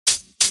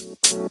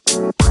Hey,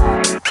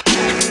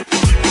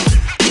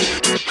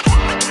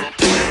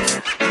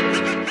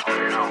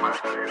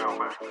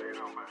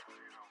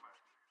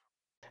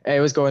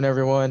 what's going,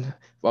 everyone?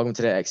 Welcome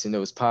to the X and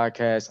O's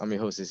podcast. I'm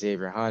your host,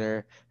 Xavier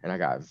Hunter, and I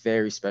got a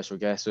very special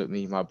guest with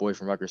me, my boy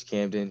from Rutgers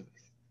Camden,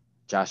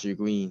 Joshua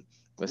Green.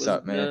 What's What's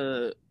up, man?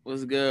 good?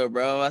 What's good,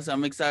 bro?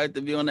 I'm excited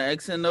to be on the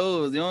X and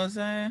O's. You know what I'm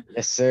saying?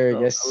 Yes, sir.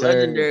 A Yes, sir.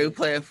 legendary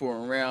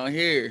platform around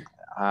here.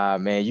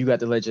 Man, you got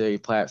the legendary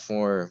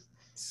platform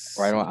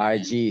right on Man,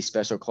 IG,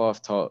 Special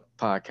Cloth Talk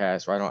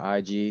podcast, right on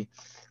IG.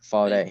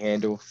 Follow thank that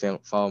handle.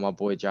 Follow my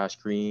boy Josh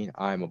Green.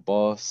 I'm a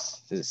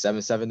boss. Is it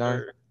 779?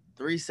 you.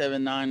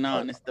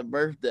 3799. It's the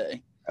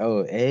birthday.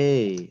 Oh,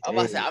 hey, I'm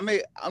about to say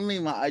hey, I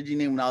made my IG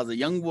name when I was a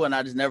young boy and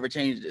I just never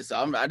changed it. So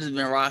I just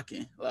been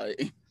rocking.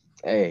 Like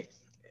hey,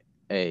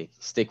 hey.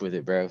 Stick with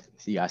it, bro.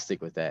 You gotta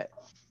stick with that.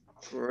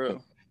 for But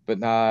real. but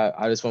nah,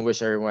 I just want to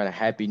wish everyone a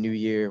happy new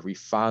year. We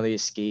finally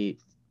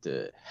escaped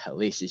the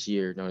hellacious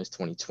year known as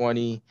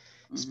 2020,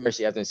 Hmm.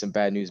 especially after some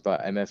bad news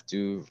about MF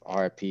Doom,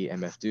 RIP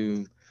MF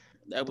Doom.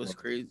 That was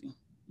crazy.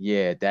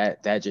 Yeah,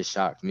 that just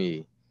shocked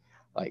me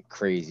like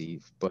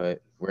crazy.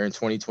 But we're in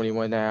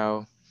 2021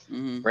 now.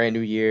 Hmm. Brand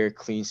new year,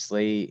 clean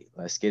slate.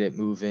 Let's get it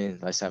moving.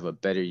 Let's have a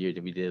better year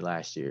than we did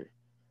last year.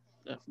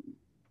 Definitely.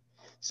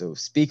 So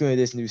speaking of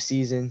this new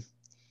season,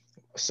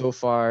 so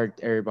far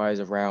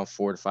everybody's around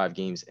 4 to 5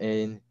 games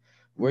in.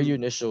 What are Hmm. your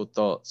initial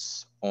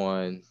thoughts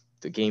on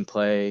the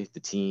gameplay, the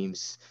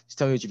teams? Just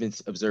tell me what you've been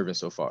observing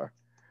so far.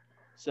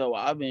 So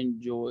I've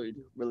enjoyed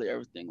really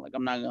everything. Like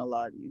I'm not gonna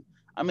lie to you.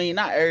 I mean,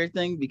 not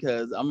everything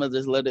because I'm gonna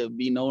just let it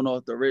be known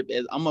off the rip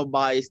as I'm a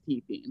biased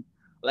Heat fan.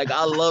 Like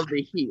I love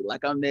the Heat.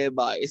 Like I'm that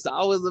biased. So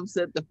I was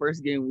upset the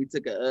first game we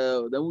took a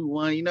L, then we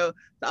won. So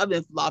I've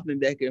been flopping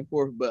back and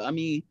forth. But I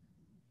mean,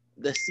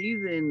 the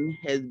season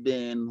has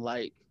been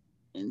like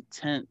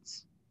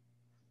intense.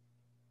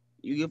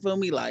 You can feel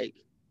me? Like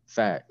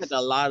Facts.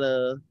 a lot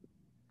of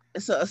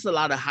it's a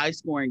lot of high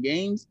scoring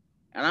games,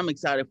 and I'm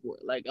excited for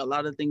it. Like a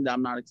lot of things that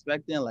I'm not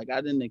expecting. Like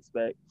I didn't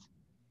expect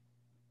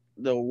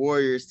the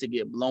Warriors to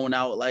get blown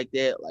out like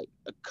that, like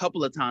a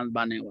couple of times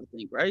by now, I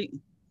think, right?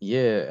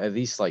 Yeah, at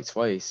least like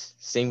twice.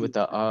 Same with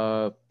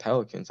the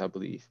Pelicans, I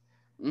believe.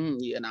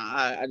 Yeah, nah,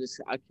 I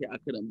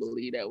couldn't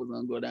believe that was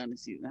gonna go down the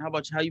season. How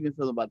about you? How you been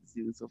feeling about the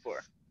season so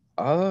far?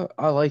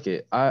 I like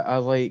it. I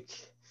like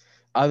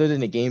other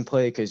than the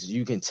gameplay because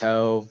you can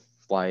tell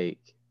like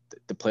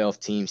the playoff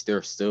teams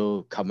they're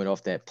still coming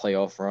off that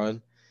playoff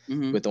run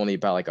Mm-hmm. with only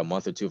about like a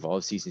month or two of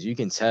all seasons. You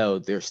can tell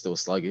they're still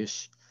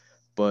sluggish,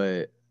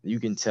 but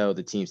you can tell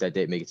the teams that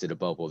did make it to the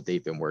bubble,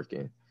 they've been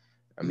working.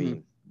 I Mm-hmm.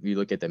 mean, you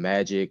look at the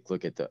Magic,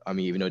 look at I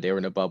mean, even though they were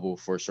in a bubble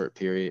for a short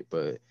period,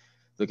 but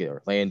look at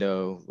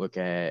Orlando, look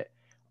at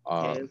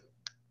Cavs, um,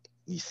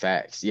 these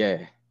facts, yeah.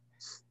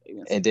 they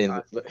been And super then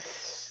hot.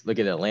 look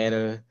at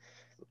Atlanta.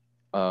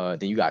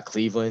 Then you got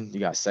Cleveland, you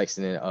got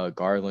Sexton and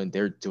Garland.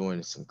 They're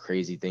doing some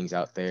crazy things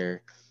out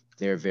there.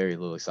 They're very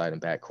little exciting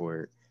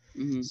backcourt.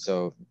 Mm-hmm.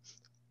 So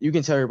you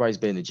can tell everybody's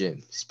been in the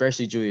gym,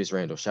 especially Julius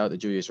Randle. Shout out to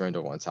Julius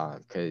Randle one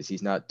time because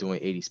he's not doing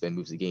 80 spin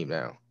moves a game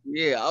now.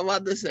 Yeah, I'm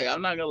about to say,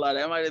 I'm not gonna lie,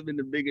 that might have been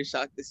the biggest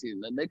shock this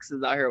season. The Knicks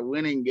is out here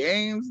winning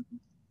games.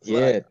 Like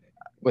Yeah, I'm a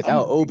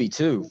without big Obi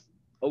too.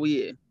 oh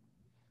yeah.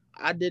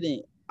 I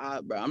didn't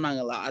bro, I'm not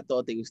gonna lie, I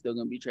thought they were still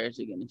gonna be trash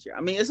again this year.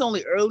 I mean, it's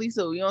only early,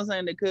 so you know what I'm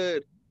saying, they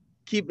could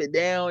keep it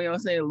down, you know what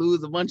I'm saying,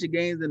 lose a bunch of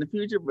games in the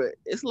future, but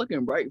it's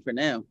looking bright for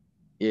now.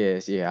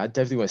 Yes, yeah, I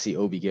definitely want to see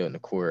Obi get on the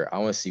court. I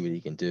want to see what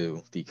he can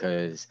do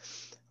because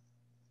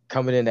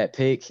coming in that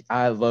pick,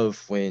 I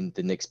love when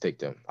the Knicks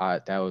picked him.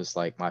 That was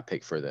like my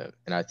pick for them,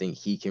 and I think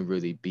he can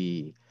really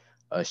be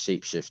a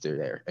shapeshifter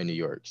there in New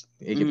York.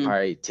 It could Hmm.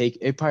 probably take.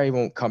 It probably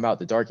won't come out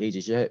the dark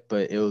ages yet,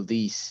 but it'll at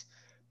least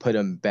put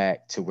him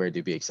back to where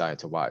to be excited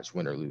to watch,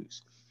 win or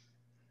lose.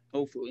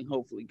 Hopefully,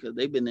 because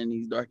they've been in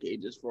these dark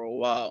ages for a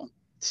while.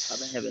 I've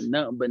been having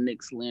nothing but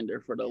Nick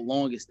slander for the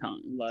longest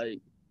time. Like,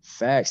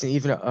 Facts, and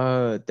even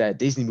that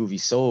Disney movie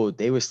Soul,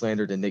 they would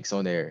slander the Knicks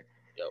on there.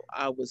 yo,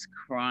 I was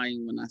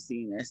crying when I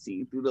seen that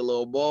scene through the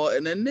little ball,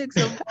 and the Knicks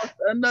have lost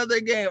another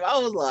game. I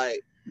was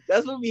like,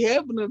 that's what be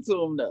happening to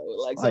them though.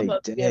 Like sometimes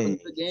Like, they be having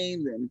dang. good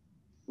games and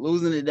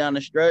losing it down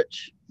the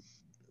stretch.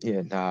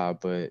 Yeah, nah,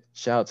 but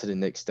shout out to the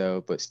Knicks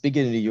though. But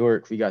speaking of New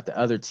York, we got the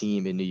other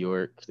team in New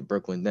York, the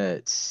Brooklyn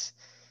Nets,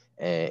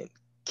 and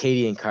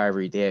Katie and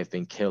Kyrie. They have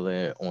been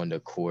killing on the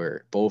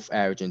court, both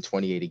averaging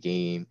 28 a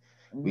game.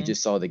 We Hmm.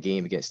 just saw the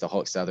game against the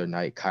Hawks the other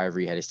night.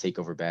 Kyrie had his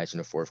takeover badge in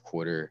the fourth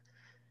quarter,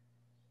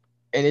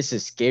 and it's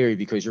just scary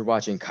because you're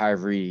watching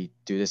Kyrie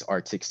do this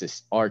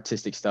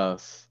artistic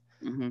stuff.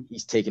 Hmm.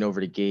 He's taking over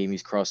the game.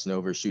 He's crossing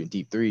over, shooting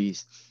deep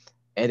threes,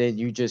 and then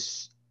you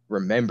just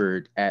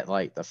remembered at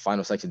like the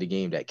final section of the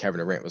game that Kevin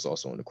Durant was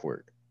also on the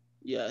court.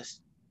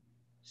 Yes,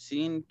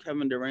 seeing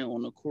Kevin Durant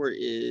on the court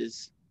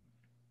is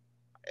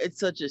it's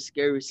such a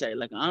scary sight.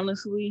 Like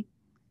honestly,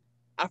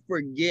 I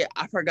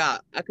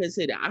forgot. I could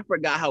say that I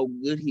forgot how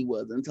good he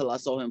was until I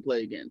saw him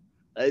play again.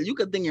 You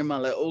could think in your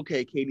mind like,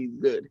 okay, Katie's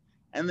good,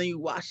 and then you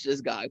watch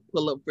this guy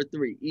pull up for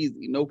three,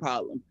 easy, no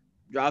problem.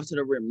 Drive to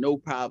the rim, no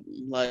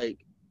problem. Like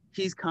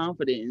he's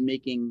confident in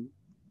making.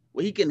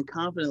 Well, he can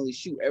confidently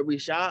shoot every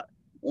shot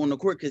on the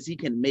court because he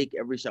can make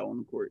every shot on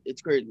the court.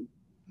 It's crazy.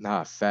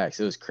 Nah, facts.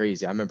 It was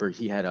crazy. I remember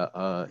he had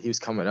he was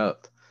coming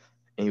up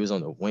and he was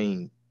on the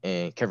wing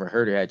and Kevin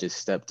Herter had just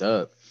stepped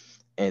up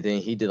and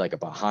then he did like a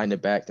behind the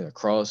back and a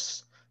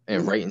cross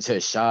and Mhm. right into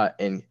a shot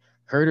and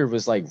Herter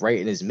was like right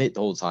in his mitt the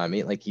whole time. It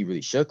ain't like he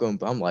really shook him,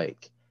 but I'm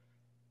like,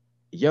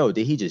 yo,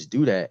 did he just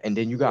do that? And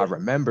then you Yeah. gotta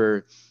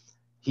remember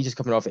he just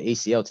coming off an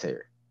ACL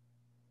tear.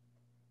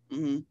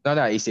 Hmm. No,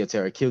 not ACL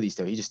tear, Achilles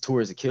tear. He just tore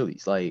his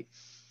Achilles. Like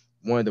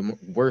one of the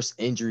worst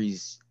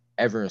injuries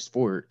ever in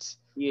sports.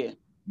 Yeah.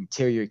 You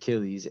tear your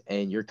Achilles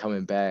and you're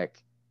coming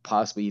back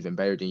possibly even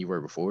better than you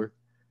were before.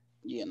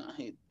 Yeah. Nah,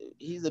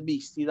 he's a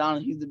beast. He's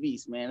honest. He's a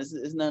beast, man.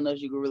 It's nothing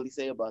else you can really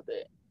say about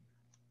that.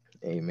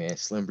 Hey man,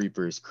 Slim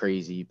Reaper is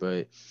crazy,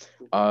 but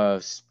uh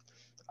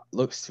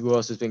looks who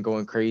else has been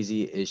going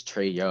crazy is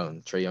Trey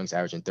Young. Trey Young's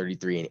averaging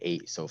 33 and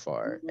 8 so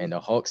far. Hmm. And the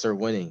Hawks are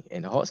winning.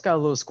 And the Hawks got a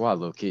little squad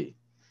low key.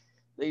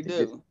 They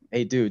They, do.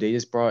 they do. They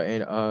just brought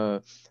in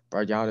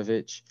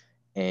Bogdanovic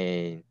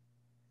and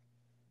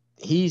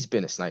he's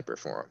been a sniper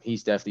for him.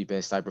 He's definitely been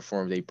a sniper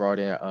for him. They brought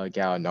in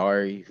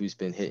Gallinari, who's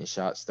been hitting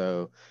shots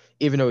though,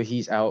 even though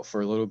he's out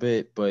for a little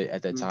bit. But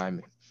at that Mhm.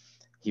 time,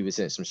 he was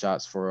hitting some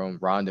shots for him.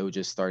 Rondo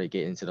just started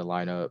getting into the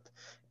lineup,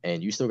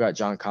 and you still got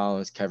John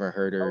Collins, Kevin I was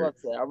Herter. about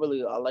to say,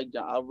 I like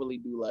John. I really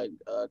do like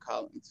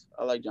Collins.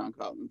 I like John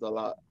Collins a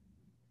lot.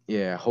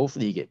 Yeah,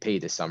 hopefully he get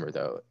paid this summer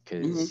though,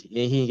 because Hmm.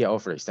 he didn't get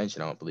offered an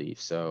extension, I don't believe.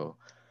 So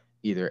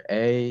either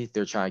A,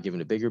 they're trying to give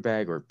him a bigger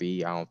bag, or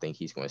B, I don't think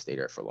he's going to stay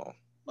there for long.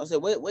 I said,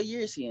 what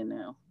year is he in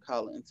now?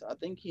 Collins. I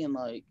think he in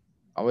like.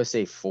 I would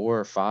say 4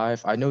 or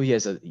 5. I know he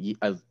has a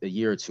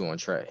year or two on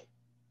Trey.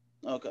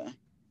 Okay.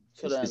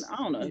 So then It's I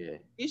don't know. yeah.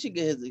 He should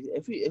get his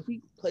if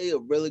he play a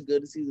really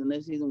good season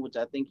this season, which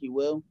I think he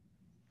will.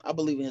 I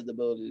believe in his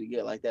ability to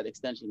get like that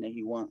extension that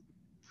he wants.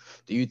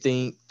 Do you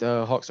think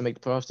the Hawks will make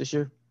the playoffs this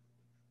year?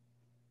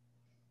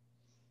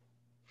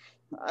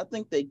 I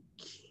think they.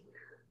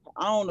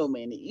 I don't know,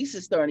 man. The East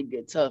is starting to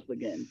get tough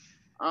again.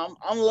 I'm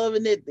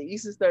loving it. The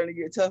East is starting to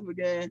get tough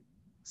again.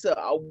 So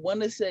I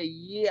want to say,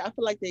 yeah, I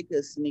feel like they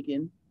could sneak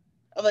in.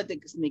 I feel like they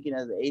could sneak in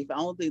as an eighth. I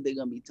don't think they're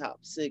gonna be top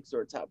six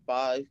or top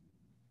five.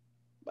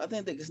 But I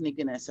think they could sneak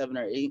in at 7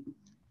 or 8.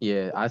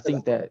 Yeah, I So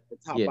think that the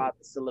top yeah, five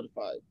is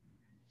solidified.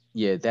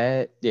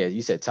 yeah,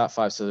 you said top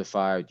five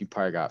solidified. You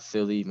probably got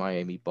Philly,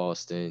 Miami,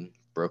 Boston,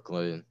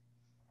 Brooklyn,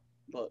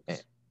 and,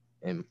 Bucks.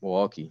 and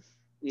Milwaukee.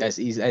 Yeah, That's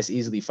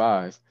easily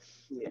five.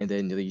 yeah. And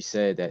then you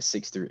said that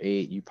 6 through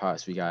 8, you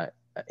possibly got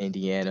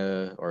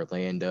Indiana,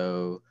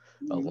 Orlando,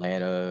 Hmm.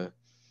 Atlanta,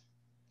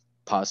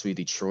 possibly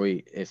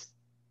Detroit if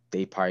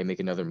they probably make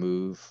another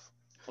move.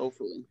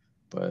 Hopefully.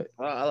 But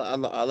I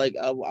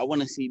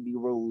want to see D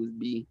Rose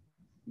be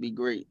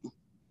great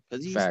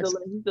because facts,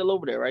 he's still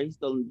over there, right? He's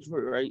still in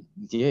Detroit, right?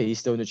 yeah, he's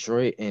still in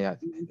Detroit Mhm.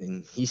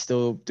 and he's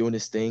still doing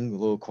his thing, a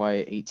little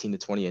quiet, 18 to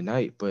 20 a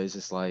night. But it's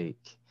just like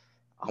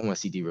I want to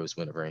see D Rose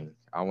win a ring.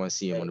 I want to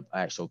see him on Hey,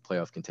 an actual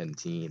playoff contending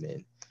team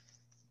and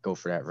go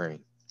for that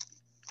ring.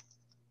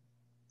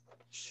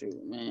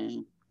 shoot,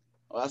 man.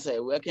 Well, I say,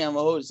 well, I can't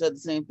hold said the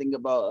same thing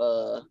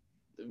about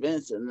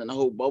Vince, and then the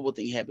whole bubble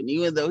thing happened.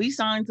 Even though he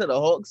signed to the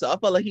Hawks, so I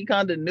felt like he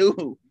kind of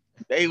knew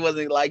that he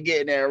wasn't like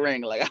getting that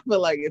ring. Like I feel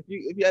like if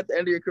you at the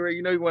end of your career,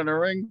 you know you want a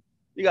ring,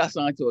 you got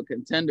signed to a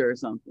contender or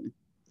something.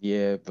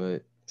 Yeah,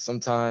 but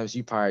sometimes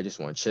you probably just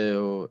want to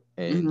chill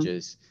and Mm-hmm.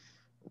 just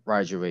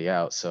ride your way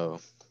out. So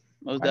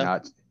Most why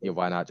not? definitely. Yeah,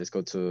 why not just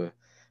go to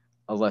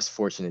a less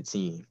fortunate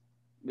team?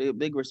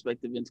 Big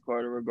respect to Vince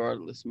Carter,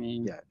 regardless,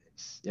 man. Yeah,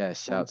 yeah.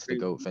 Shout Going out to the crazy.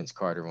 goat Vince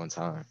Carter one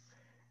time.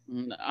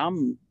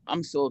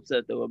 I'm so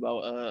upset though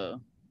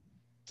about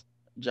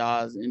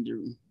Ja's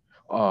injury.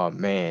 Oh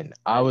man,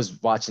 I Like,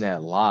 was watching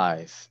that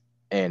live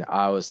and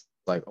I was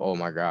like, oh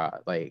my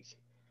god, like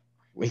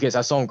because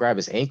I saw him grab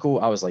his ankle,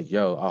 I was like,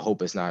 yo, I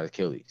hope it's not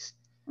Achilles.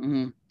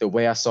 mm-hmm, The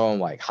way I saw him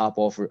like hop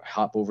over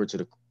to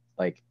the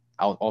like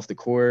out off the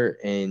court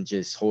and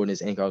just holding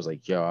his ankle, I was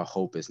like, yo, I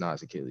hope it's not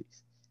his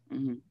Achilles.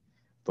 mm-hmm,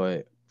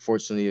 But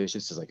fortunately, it was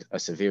just like a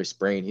severe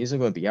sprain. He's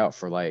going to be out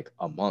for like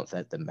a month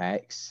at the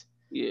max.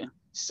 yeah,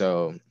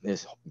 So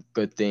this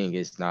good thing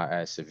is not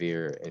as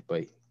severe,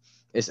 but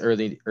it's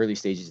early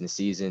stages in the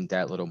season.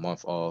 That little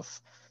month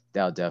off,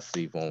 that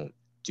definitely won't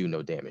do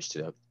no damage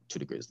to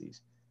the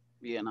Grizzlies.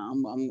 yeah.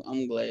 No,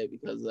 I'm glad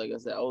because like I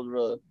said, I was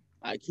real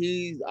like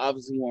he's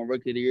obviously won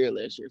Rookie of the Year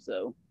last year,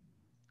 so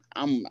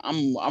I'm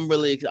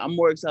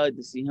more excited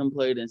to see him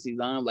play than see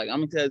Zion. Like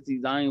I'm excited to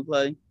see Zion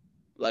play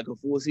like a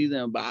full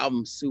season, but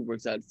I'm super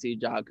excited to see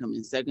Ja come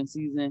in second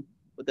season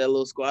with that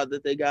little squad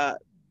that they got.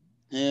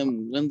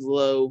 Him,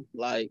 Winslow,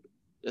 like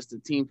just a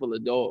team full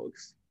of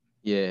dogs.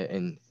 Yeah,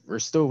 and we're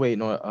still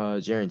waiting on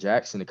Jaren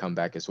Jackson to come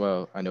back as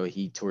well. I know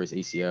he tore his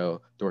ACL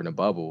during the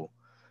bubble,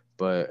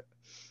 but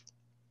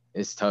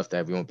it's tough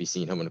that we won't be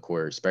seeing him in the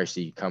court,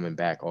 especially coming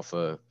back off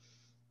a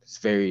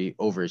very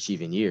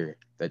overachieving year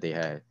that they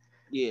had.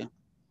 Yeah.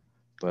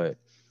 But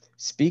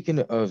speaking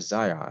of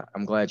Zion,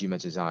 I'm glad you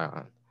mentioned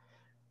Zion.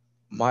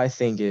 My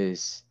thing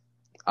is,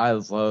 I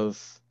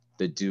love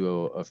the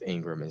duo of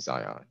Ingram and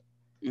Zion.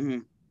 Hmm.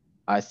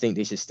 I think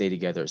they should stay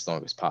together as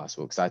long as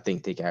possible because I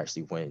think they can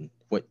actually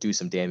do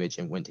some damage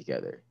and win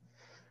together.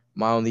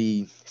 My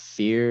only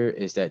fear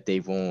is that they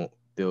won't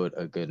build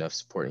a good enough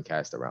supporting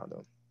cast around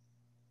them.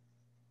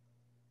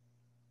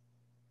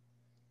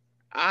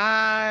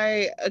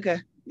 Okay,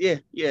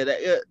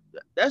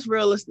 that's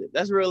realistic.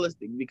 That's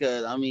realistic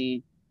because I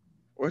mean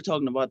we're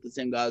talking about the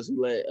same guys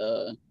who let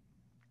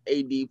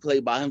AD play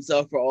by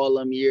himself for all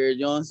them years.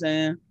 You know what I'm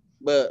saying?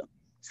 But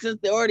since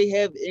they already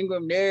have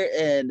Ingram there,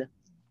 and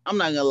I'm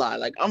not gonna lie,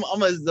 like I'm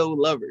a Zoe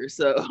lover,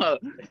 so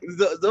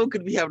Zoe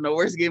could be having the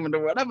worst game in the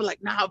world. I'd be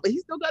like, nah, but he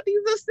still got these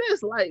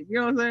assists. Like, you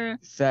know what I'm saying?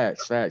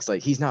 Facts, facts.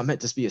 Like he's not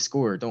meant to be a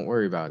scorer. Don't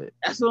worry about it.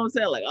 That's what I'm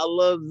saying. Like, I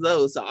love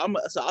Zoe, so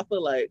I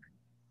feel like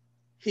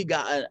he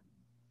got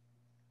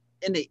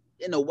in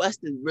the West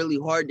is really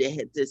hard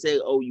to say,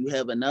 oh, you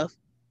have enough.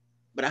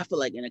 But I feel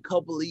like in a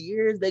couple of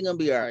years they're gonna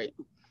be all right.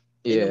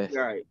 They're gonna Yeah, be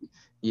all right.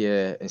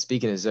 yeah. And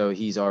speaking of Zoe,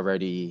 he's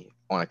already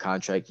on a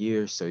contract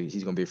year, so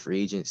he's gonna be a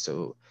free agent.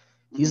 So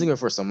he's Mm-hmm. looking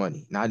for some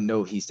money. And I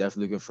know he's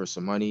definitely looking for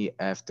some money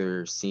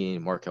after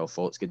seeing Markel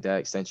Fultz get that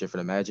extension for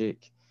the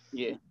Magic.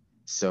 Yeah.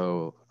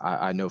 So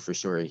I know for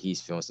sure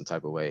he's feeling some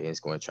type of way and is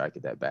going to try to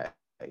get that back.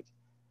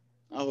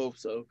 I hope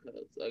so, because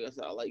like I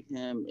said, I like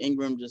him.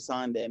 Ingram just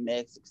signed that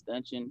max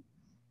extension.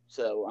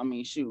 So I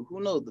mean, shoot,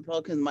 who knows? The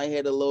Pelicans might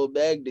have a little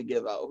bag to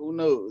give out. Who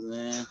knows,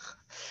 man?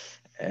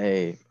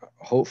 Hey,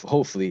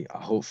 hopefully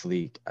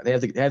they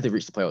have to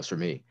reach the playoffs for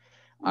me.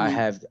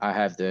 Mm-hmm. I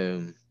have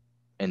them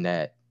in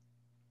that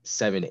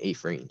 7 to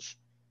 8 range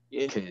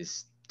Yeah.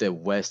 because the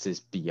West is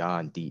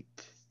beyond deep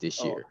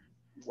this Oh, year.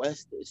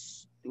 West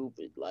is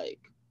stupid. Like,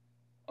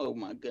 oh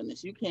my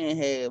goodness, you can't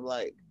have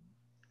like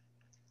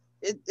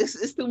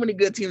it's too many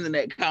good teams in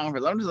that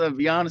conference. I'm just gonna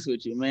be honest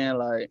with you, man.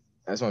 Like,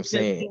 That's what I'm even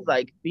saying. teams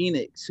like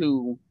Phoenix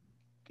who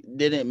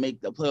didn't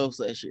make the playoffs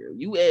last year.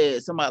 You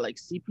add somebody like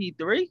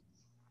CP3,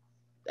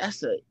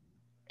 that's a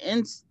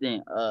that's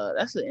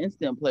an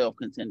instant playoff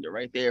contender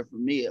right there for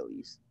me at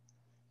least.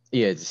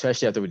 Yeah,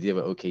 especially after we did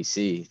with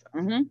OKC.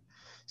 Mm-hmm.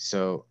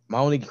 So my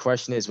only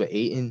question is with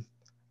Aiton,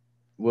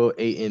 will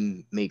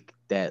Aiton make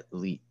that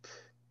leap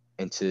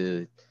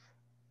into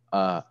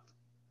uh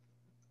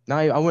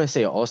not I wouldn't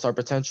say all-star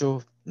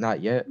potential,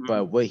 not yet, Mm-hmm.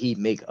 but will he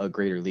make a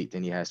greater leap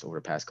than he has over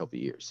the past couple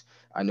of years?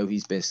 I know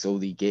he's been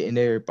slowly getting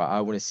there, but I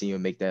want to see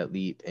him make that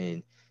leap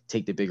and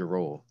take the bigger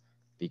role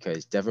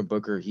because Devin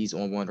Booker, he's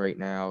on one right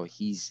now.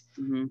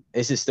 Mm-hmm.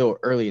 This is still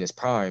early in his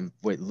prime,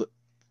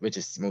 which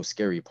is the most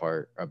scary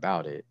part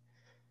about it.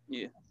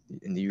 Yeah,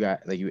 And you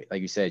got like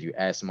you said, you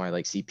add somebody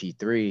like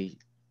CP3,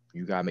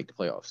 you gotta make the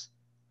playoffs.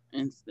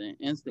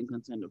 instant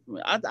contender for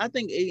me. I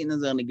think Aiden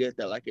is gonna get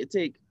that. Like it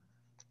take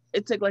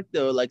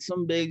like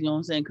some bigs, you know what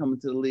I'm saying, coming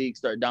to the league,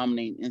 start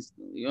dominating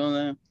instantly. You know what I'm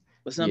saying?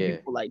 But some Yeah,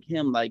 people like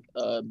him, like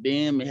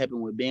Bam, it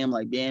happened with Bam.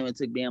 Like Bam, it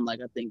took Bam like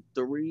I think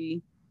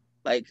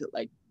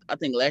like I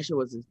think last year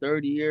was his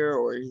third year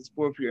or his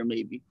fourth year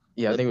maybe.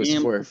 yeah, I But think it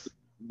was fourth.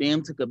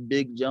 Bam took a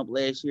big jump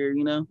last year.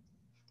 You know,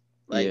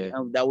 like Yeah.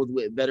 that was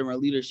with veteran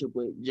leadership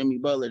with Jimmy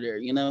Butler there.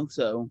 You know,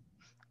 so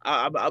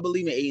I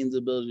believe in Aiden's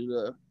ability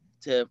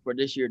to for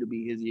this year to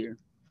be his year.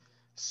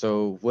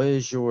 So what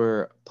is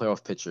your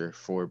playoff picture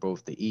for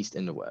both the East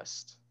and the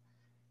West?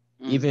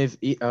 Mm,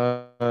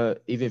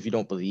 Even if you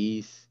don't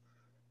believe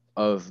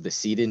of the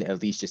seeding,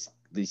 at least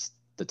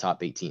the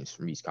top 8 teams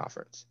from each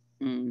conference.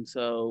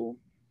 so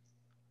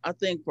I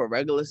think for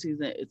regular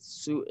season,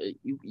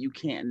 you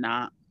can't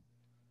not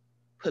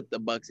put the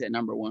Bucks at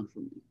number one for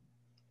me.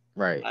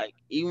 Right. Like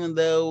even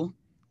though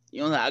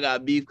I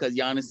got beef because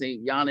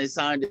Giannis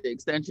signed the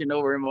extension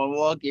over in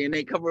Milwaukee and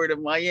they covered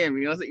in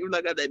Miami. You know what I'm saying? Even though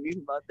I got that beef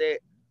about that,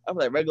 I feel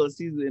like regular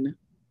season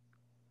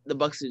the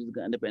Bucks is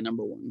gonna end up at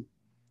number one.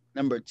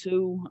 Number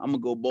two, I'm gonna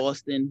go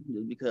Boston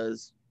just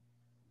because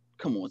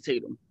come on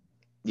Tatum.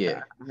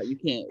 Yeah. You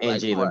can't And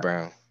like come on, Jalen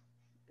Brown.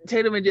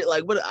 Tatum and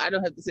like what I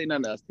don't have to say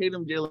nothing else.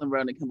 Tatum, Jalen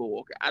Brown, and Kemba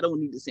Walker. I don't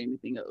need to say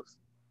anything else.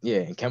 Yeah,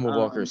 and Kemba Um,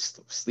 Walker's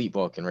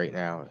sleepwalking right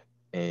now,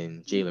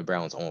 and Jalen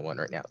Brown's on one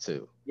right now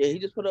too. Yeah, he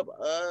just put up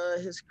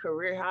his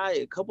career high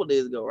a couple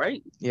days ago,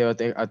 right? Yeah,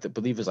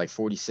 believe it was like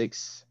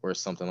 46 or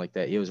something like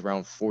that. It was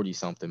around 40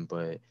 something,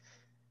 but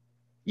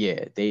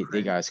yeah, they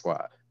Crazy. got a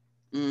squad.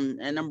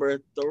 And number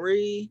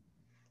three,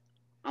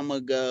 I'm gonna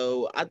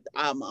go.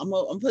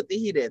 I'm put the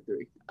Heat at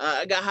three.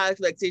 I got high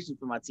expectations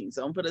for my team,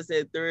 so I'm gonna put us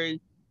at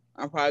three.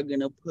 I'm probably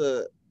gonna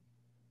put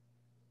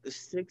the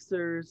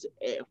Sixers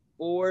at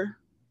four,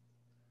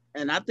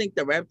 and I think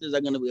the Raptors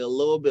are gonna be a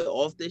little bit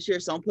off this year,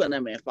 so I'm putting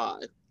them at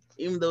five.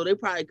 Even though they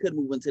probably could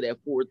move into that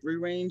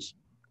 4-3 range,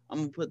 I'm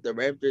gonna put the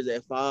Raptors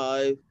at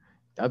five.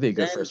 That'd be a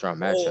good Then, first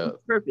round oh, I'm matchup.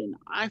 tripping.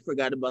 I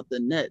forgot about the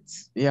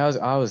Nets. Yeah,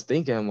 I was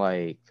thinking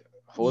like,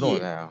 hold on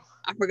Yeah, now.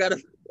 I forgot.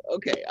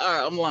 Okay, all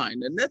right, I'm lying.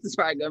 The Nets is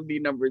probably gonna be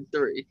number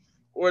three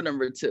or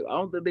number two. I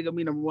don't think they're gonna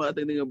be number one. I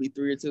think they're gonna be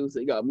three or two. So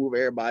you gotta move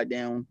everybody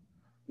down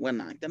one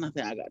night. Then I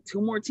think I got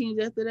two more teams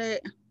after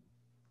that.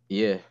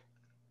 Yeah,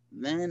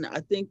 Then I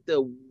think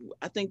the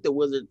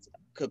Wizards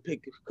could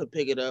pick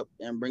it up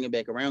and bring it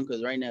back around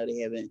because right now they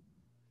haven't.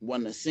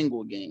 won a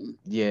single game.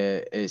 Yeah,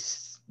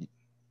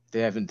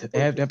 they're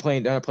not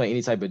playing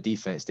any type of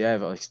defense. They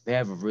have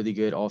a really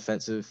good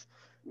offensive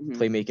Hmm.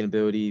 playmaking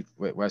ability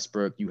with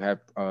Westbrook. You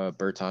have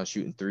Berton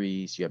shooting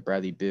threes. You have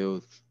Bradley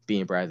Beal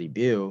being Bradley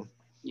Beal,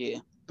 Yeah,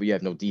 but you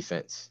have no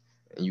defense,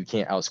 and you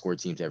can't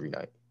outscore teams every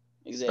night,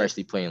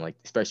 exactly.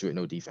 especially with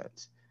no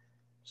defense.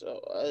 So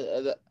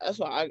that's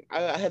why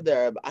I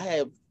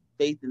have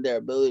faith in their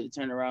ability to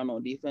turn around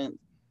on defense.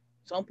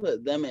 So I'm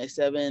put them at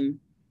 7,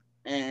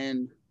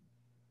 and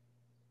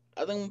I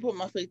think I'm gonna put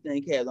my faith in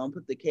the Cavs. I'm gonna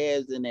put the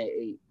Cavs in at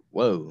 8.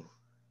 Whoa,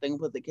 I think I'm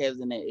gonna put the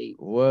Cavs in at 8.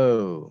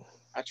 whoa.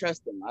 I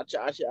trust them. I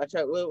try.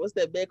 What's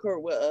that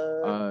backcourt? What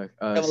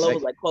Kevin Love was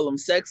Sec like call him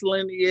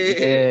Sexland.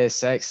 Yeah. Yeah,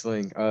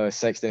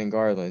 Sexton and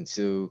Garland.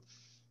 So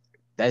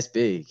that's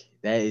big.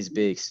 That is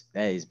big.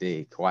 That is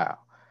big. Wow.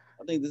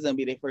 I think this is gonna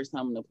be their first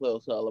time in the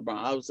playoffs for LeBron.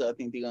 Obviously, I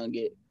think they're gonna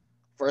get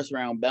first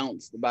round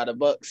bounced by the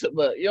Bucks,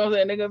 but you know what I'm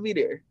saying? They're gonna be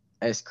there.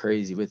 That's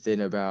crazy.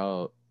 Within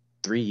about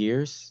 3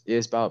 years,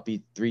 it's about to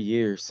be 3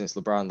 years since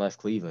LeBron left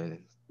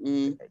Cleveland.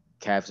 Mm.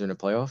 Cavs are in the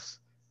playoffs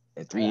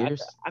in three I, I,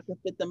 years. I could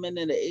fit them in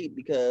the 8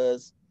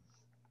 because,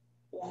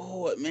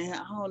 oh man,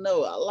 I don't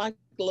know. I like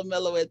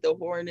LaMelo at the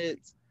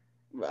Hornets,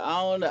 but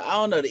I don't know. I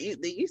don't know. The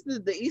East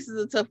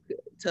is a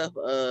tough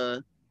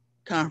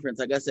conference.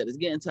 Like I said, it's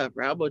getting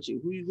tougher. How about you?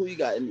 Who you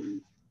got in the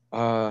East?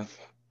 Uh,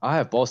 I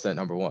have Boston at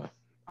number one.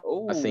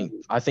 Oh,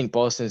 I think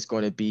Boston is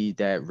going to be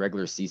that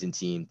regular season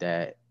team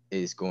that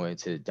is going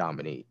to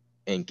dominate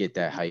and get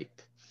that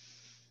hype.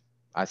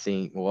 I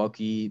think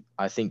Milwaukee.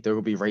 I think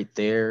they'll be right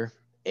there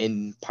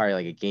in probably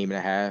like a game and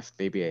a half,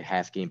 maybe a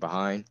half game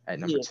behind at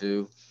number yeah,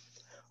 two.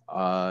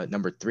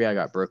 Number three, I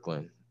got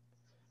Brooklyn.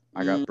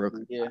 I got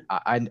Brooklyn. yeah,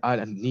 I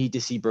need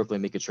to see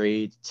Brooklyn make a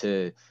trade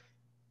to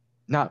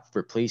not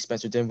replace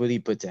Spencer Dinwiddie,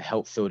 but to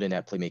help fill in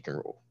that playmaking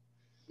role.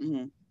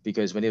 mm-hmm.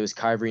 Because when it was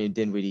Kyrie and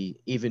Dinwiddie,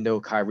 even though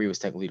Kyrie was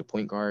technically the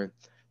point guard,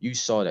 you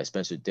saw that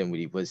Spencer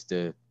Dinwiddie was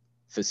the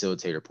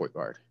facilitator point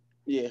guard.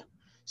 Yeah,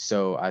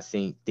 So I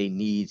think they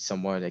need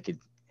someone that could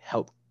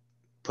help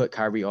put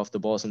Kyrie off the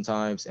ball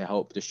sometimes and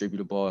help distribute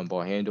the ball and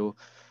ball handle.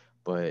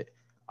 But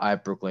I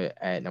have Brooklyn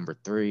at number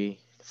three.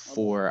 okay.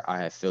 4,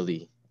 I have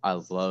Philly. I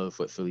love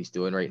what Philly's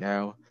doing right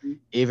now. Mhm.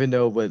 Even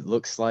though what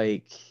looks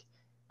like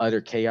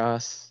utter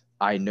chaos,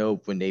 I know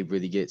when they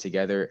really get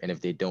together and if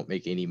they don't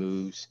make any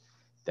moves,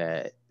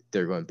 that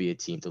they're going to be a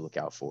team to look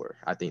out for.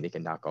 I think they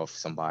can knock off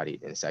somebody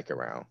in the second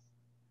round.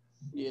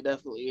 Yeah,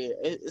 definitely. Yeah,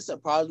 it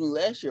surprised me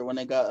last year when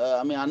they got.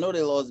 I mean, I know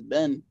they lost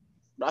Ben,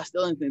 but I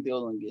still didn't think they were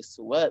gonna get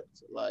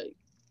swept. Like,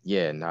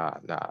 Yeah, nah.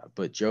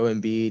 But Joe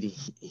Embiid,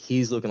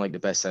 he's looking like the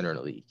best center in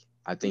the league.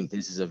 I think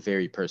this is a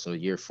very personal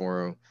year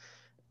for him.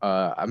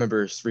 I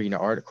remember reading an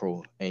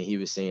article and he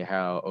was saying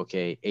how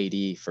okay,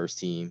 AD first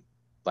team,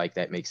 like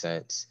that makes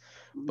sense,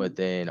 mm-hmm. but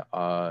then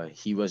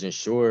he wasn't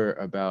sure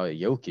about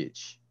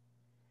Jokic,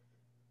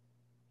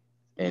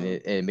 and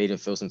it made him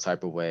feel some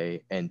type of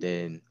way. And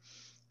then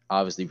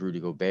obviously Rudy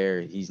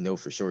Gobert, he's know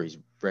for sure he's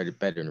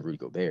better than Rudy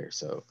Gobert.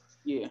 So,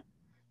 Yeah.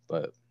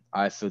 but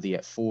I feel the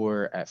at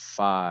 4, at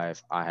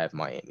 5, I have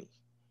Miami.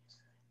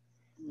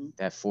 Mm-hmm.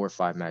 That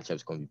 4-5 matchup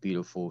is going to be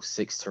beautiful.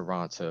 6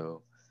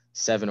 Toronto,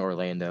 7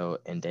 Orlando,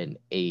 and then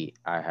 8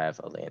 I have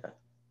Atlanta.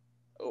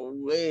 Oh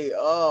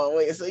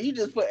wait. So you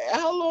just put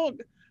how long?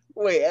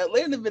 Wait,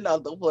 Atlanta been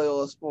out the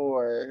playoffs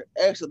for.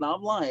 Actually, no,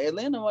 I'm lying.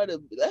 Atlanta might have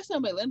last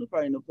time Atlanta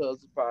probably in the playoffs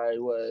probably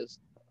was.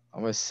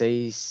 I'm gonna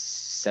say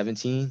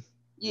 17.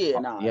 Yeah,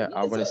 nah, Yeah,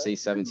 I it's want to say been a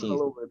 17.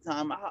 little bit of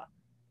time.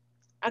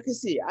 I can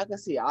see. I can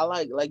see. I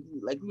like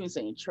you've been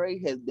saying. Trey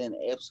has been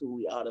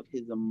absolutely out of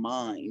his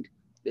mind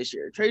this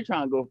year. Trey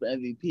trying to go for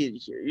MVP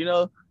this year. You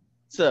know,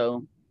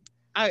 so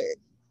I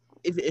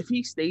if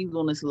he stays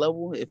on this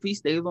level, if he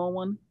stays on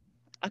one,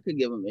 I could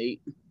give him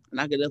 8, and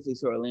I could definitely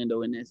throw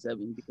Orlando in that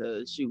 7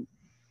 because shoot,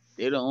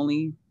 they're the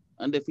only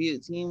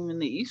undefeated team in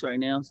the East right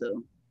now.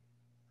 So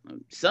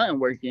something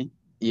working.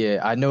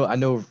 Yeah, I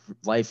know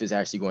life is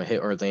actually going to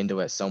hit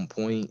Orlando at some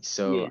point,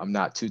 so Yeah, I'm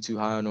not too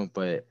high on them,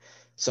 but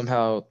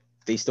somehow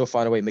they still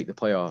find a way to make the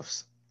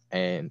playoffs,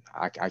 and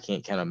I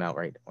can't count them out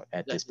right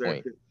at this that's very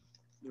point, true.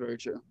 Very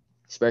true.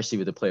 especially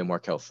with the play of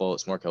Markelle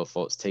Fultz. Markelle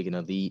Fultz taking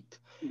a leap.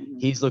 Mm-hmm.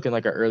 He's looking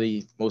like an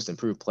early most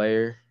improved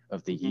player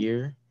of the Mm-hmm.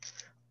 year.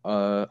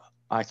 Uh,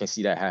 I can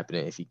see that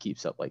happening if he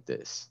keeps up like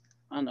this.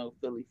 I know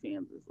Philly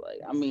fans is like.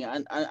 I mean,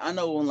 I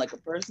know on like a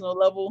personal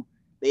level,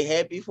 they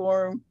happy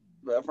for him,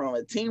 but from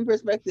a team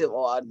perspective,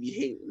 oh, I'd be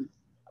hating.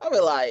 I'd be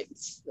like,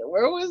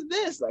 where was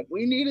this? Like,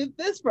 we needed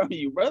this from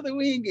you, brother.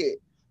 We didn't get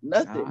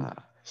nothing.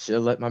 Should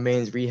have let my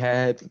man's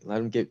rehab, let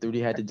him get through what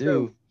he had to That's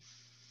true. do.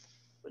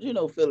 But you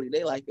know, Philly,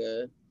 they like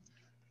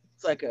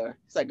it's like a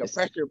It's,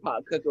 pressure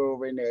pot cooker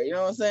over in there. You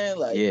know what I'm saying?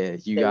 Like yeah, they all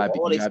you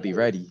they gotta be smoke.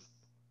 ready.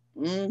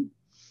 Mm-hmm.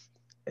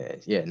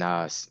 Yeah,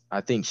 nah,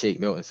 I think Shake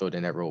Milton filled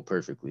in that role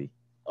perfectly.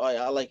 Oh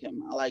yeah, I like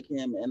him. I like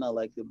him, and I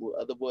like the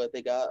other boy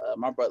they got.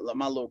 My brother,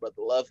 my little brother,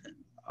 love him.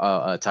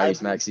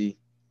 Tyrese Maxey.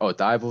 Oh,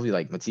 Thibault, you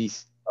like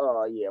Matisse?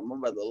 Oh yeah, my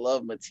brother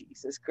love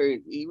Matisse. It's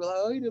crazy. He was like,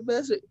 oh, he the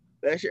best.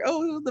 Last year,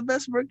 oh, he was the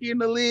best rookie in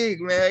the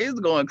league, man. He's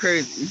going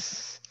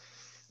crazy.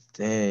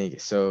 Dang.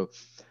 So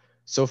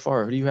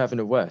far, who do you have in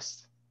the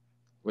West?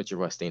 What's your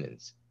West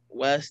standings?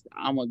 West,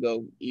 I'm gonna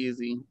go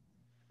easy.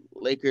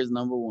 Lakers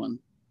number one.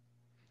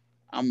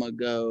 I'm gonna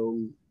go.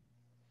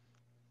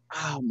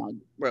 Oh my,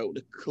 bro,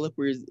 the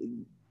Clippers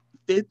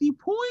 50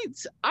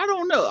 points. I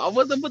don't know. I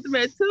wasn't put them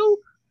at two.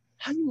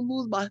 How you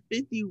lose by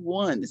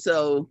 51?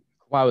 So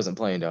Kawhi wasn't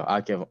playing though.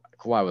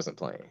 Kawhi wasn't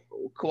playing.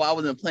 Kawhi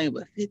wasn't playing,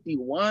 but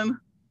 51.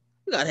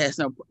 You gotta have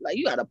some like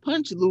you gotta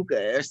punch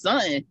Luka or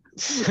something.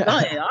 Something.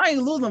 I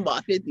ain't losing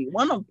by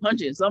 51. I'm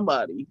punching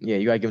somebody. Yeah,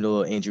 you gotta give him a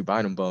little Andrew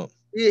Bynum bump.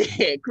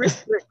 Yeah,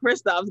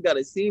 Kristaps got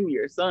to see me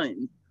or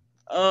something.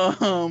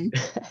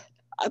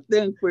 I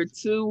think for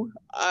two,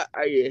 I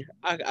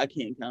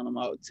can't count them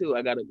out. Two,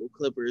 I gotta go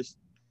Clippers.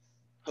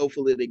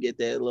 Hopefully they get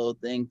that little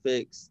thing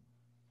fixed.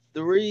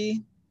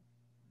 Three,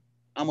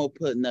 I'm gonna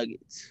put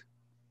Nuggets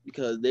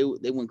because they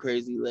went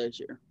crazy last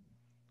year.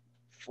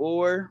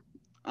 Four,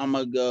 I'm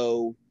gonna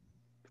go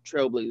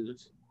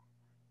Trailblazers.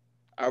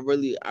 I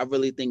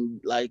really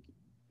think like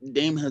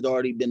Dame has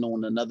already been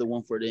on another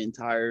one for the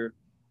entire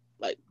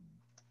like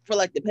for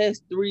like the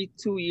past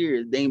 2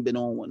 years. Dame been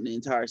on one the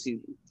entire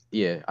season.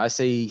 Yeah, I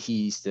say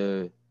he's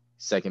the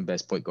second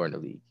best point guard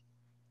in the league.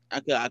 I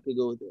could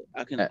go with it.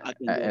 I can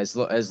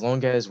go. As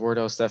long as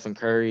Wardell Stephen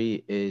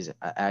Curry is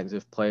an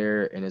active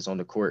player and is on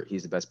the court,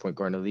 he's the best point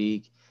guard in the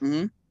league.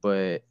 Mm-hmm.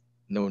 But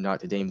no, not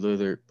to Dame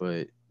Lillard,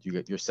 but you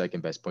get your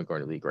second best point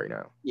guard in the league right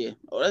now. Yeah.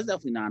 Oh, that's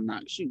definitely not a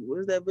knock. Shoot,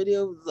 what is that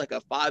video? It's like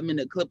a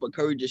 5-minute clip of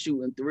Curry just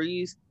shooting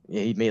threes.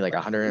 Yeah, he made like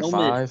No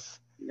 105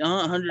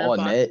 on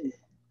 105. net.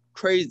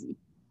 Crazy.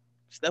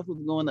 Steph was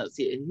going nuts.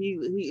 Yeah,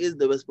 he is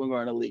the best point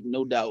guard in the league,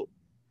 no doubt.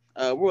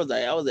 Where was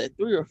I? I was at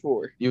 3 or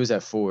 4. He was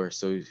at 4,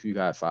 so you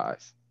got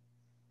 5.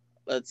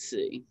 Let's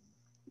see.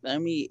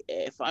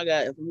 If I'm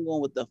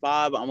going with the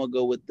 5, I'm gonna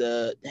go with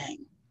the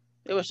dang.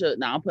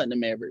 I'm putting the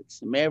Mavericks.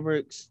 The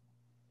Mavericks,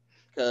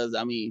 because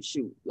I mean,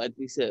 shoot, like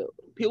we said,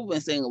 people been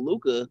saying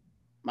Luka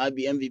might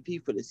be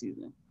MVP for the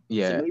season.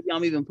 Yeah. So maybe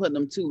I'm even putting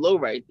them too low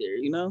right there,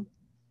 you know?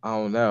 I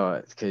don't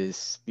know,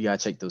 because we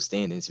gotta check those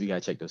standings. though.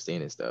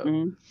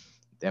 Mm-hmm.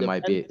 That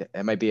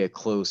might be a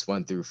close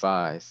 1 through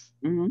 5.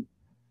 Mm-hmm.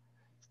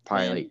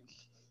 Probably like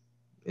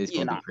it's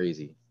gonna be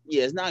crazy.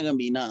 Yeah, it's not gonna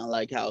be nothing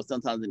like how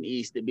sometimes in the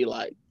East it'd be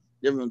like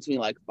difference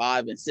between like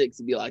 5 and 6.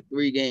 It'd be like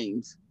 3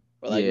 games,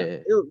 or like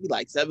it'll be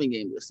like 7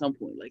 games at some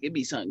point. Like it'd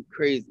be something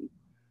crazy.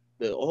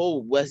 The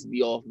whole West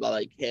be off by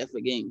like half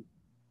a game.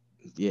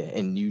 Yeah,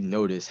 and you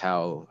notice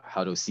how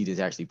those seedings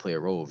actually play a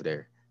role over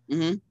there.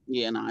 Mm-hmm.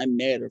 Yeah, and I'm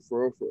mad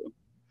for real.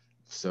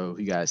 So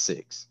you got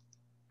 6.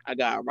 I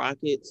got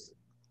Rockets.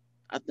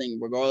 I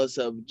think regardless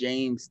of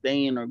James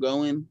staying or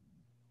going,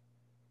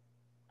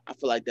 I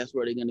feel like that's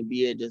where they're gonna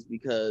be at, just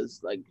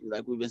because like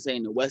we've been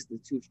saying, the West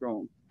is too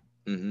strong.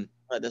 Mm-hmm.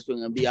 That's where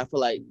they're gonna be. I feel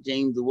like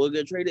James will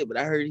get traded, but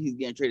I heard he's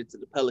getting traded to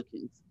the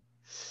Pelicans.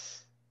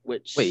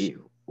 Which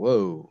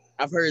whoa!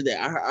 I've heard that.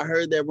 I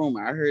heard that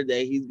rumor. I heard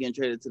that he's getting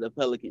traded to the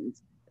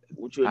Pelicans.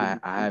 Which would I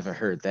haven't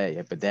heard that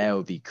yet, but that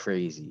would be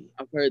crazy.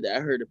 I've heard that. I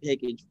heard a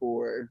package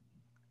for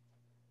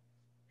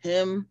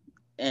him,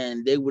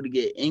 and they would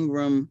get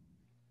Ingram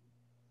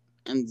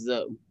and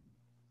Zoe.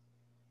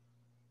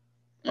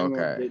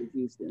 Okay. To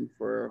Houston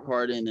for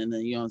Harden, and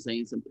then I'm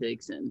saying some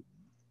picks and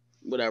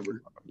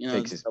whatever.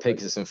 Picks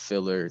and some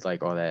filler,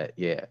 like all that.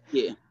 Yeah.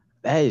 Yeah.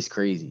 That is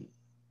crazy.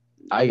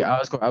 I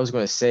was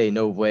going to say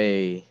no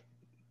way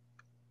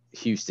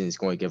Houston's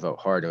going to give up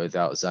Harden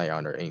without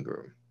Zion or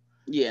Ingram.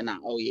 Yeah.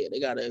 Oh yeah. They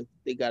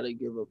gotta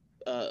give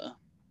up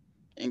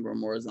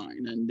Ingram or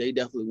Zion, and they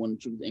definitely want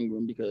to choose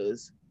Ingram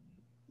because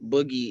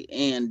Boogie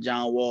and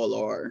John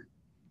Wall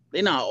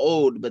they're not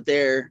old, but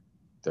they're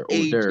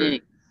older.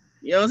 Aging.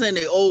 You know what I'm saying?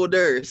 They're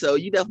older, so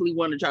you definitely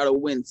want to try to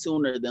win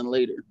sooner than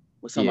later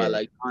with somebody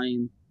like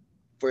Zion.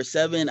 For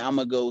 7, I'm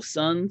gonna go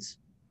Suns,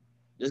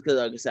 just because,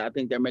 like I said, I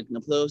think they're making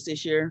the playoffs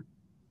this year.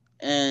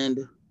 And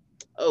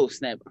oh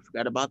snap, I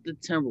forgot about the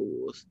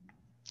Timberwolves.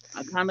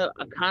 I kind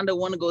of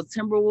want to go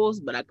Timberwolves,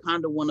 but I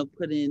kind of want to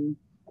put in.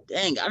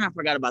 Dang, I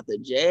forgot about the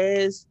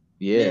Jazz.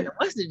 Yeah, man, the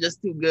West is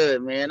just too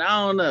good, man.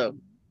 I don't know.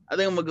 I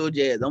think I'm gonna go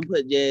Jazz. I'm gonna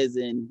put Jazz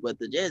in, but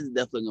the Jazz is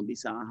definitely gonna be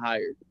sound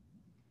higher.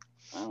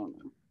 I don't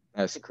know.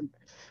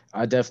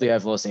 I definitely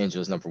have Los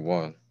Angeles number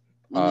 1.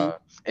 Mm-hmm.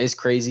 It's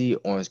crazy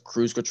on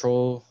cruise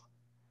control.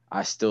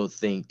 I still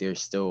think they're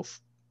still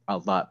a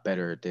lot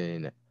better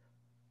than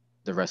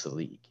the rest of the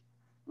league.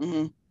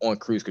 Mm-hmm. On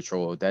cruise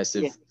control. That's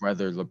if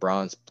whether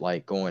LeBron's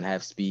like going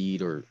half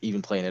speed or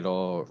even playing at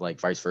all, or like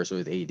vice versa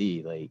with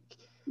AD. Like,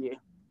 yeah.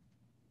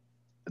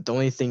 The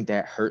only thing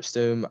that hurts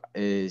them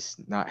is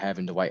not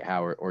having Dwight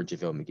Howard or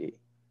JaVale McGee.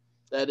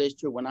 That is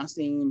true. When I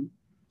seen,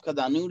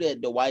 because I knew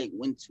that Dwight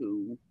went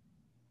to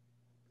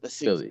the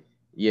Philly.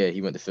 Yeah,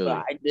 he went to Philly.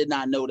 But I did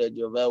not know that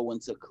JaVale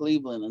went to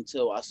Cleveland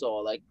until I saw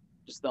like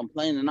just them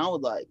playing, and I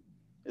was like,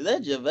 "Is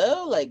that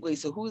JaVale? Like, wait,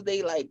 so who's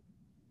they like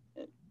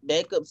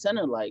backup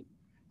center?" Like,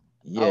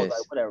 yes. I was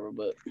like, whatever,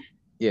 but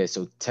yeah.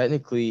 So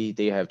technically,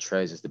 they have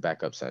Trez as the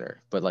backup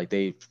center, but like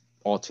they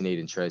alternate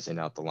in Trez and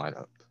out the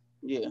lineup.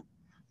 Yeah.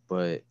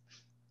 But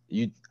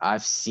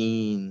I've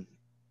seen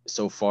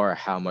so far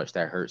how much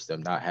that hurts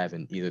them not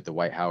having either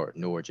Dwight Howard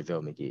nor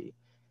JaVale McGee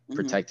Hmm.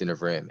 protecting the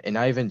rim. And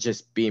not even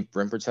just being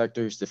rim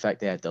protectors, the fact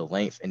they have the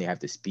length and they have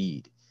the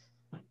speed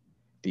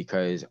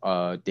because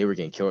they were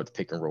getting killed at the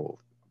pick and roll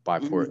by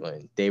Hmm.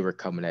 Portland. They were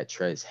coming at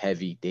Trez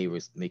heavy. They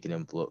was making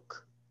him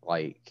look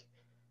like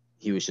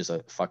he was just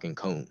a fucking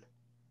cone.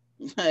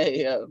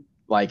 Yeah.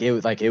 Like it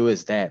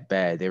was that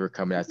bad. They were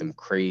coming at them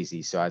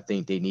crazy. So I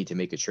think they need to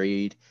make a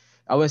trade.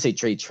 I wouldn't say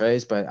trade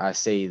Trez, but I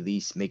say at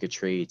least make a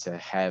trade to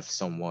have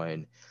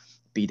someone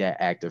be that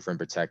active rim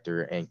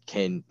protector and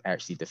can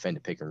actually defend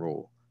the pick and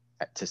roll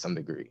to some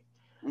degree.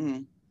 Hmm.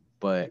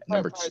 But Probably,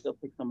 number two, probably go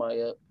pick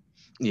somebody up.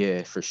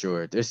 yeah, for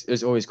sure.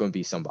 There's always going to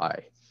be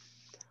somebody.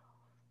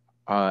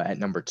 At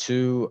number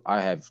two,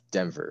 I have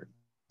Denver.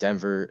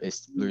 Denver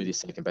is literally the Mm.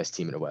 second best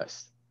team in the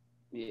West.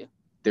 Yeah.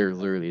 They're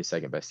literally the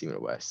second best team in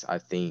the West. I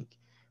think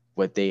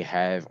what they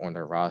have on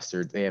their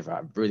roster, they have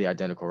a really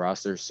identical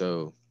roster.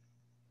 So,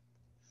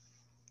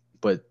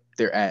 but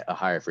they're at a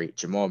higher rate.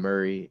 Jamal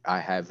Murray, I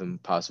have him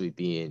possibly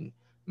being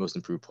most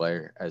improved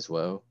player as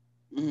well.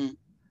 Hmm.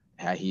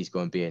 He's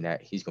going to be in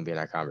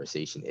that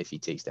conversation if he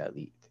takes that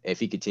leap. If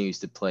he continues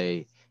to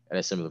play at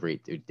a similar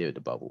rate they did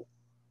the bubble.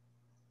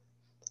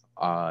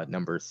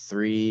 Number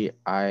three,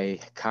 I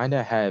kind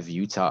of have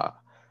Utah.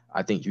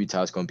 I think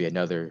Utah is going to be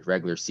another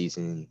regular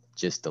season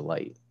just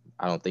delight.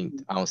 I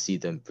don't see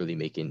them really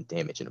making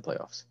damage in the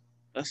playoffs.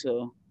 That's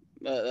a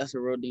that's a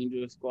real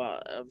dangerous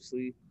squad.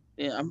 Obviously,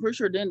 yeah. I'm pretty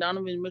sure then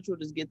Donovan Mitchell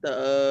just get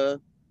the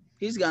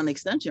he's got an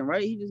extension,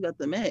 right? He just got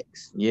the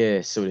max.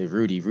 Yeah, so did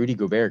Rudy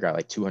Gobert got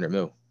like 200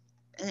 mil.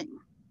 Dang.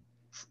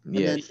 And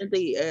Yeah, then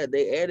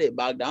they added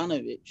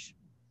Bogdanovich,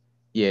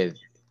 yeah.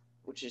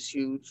 which is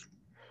huge.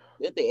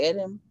 Did they add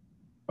him?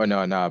 Oh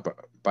no, but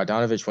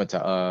Bogdanovich went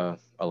to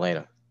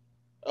Atlanta.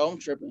 Oh, I'm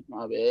tripping.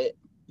 My bad.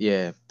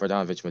 Yeah,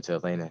 Bogdanovich went to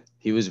Atlanta.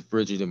 He was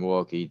originally in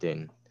Milwaukee,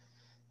 then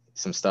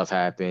some stuff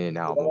happened, and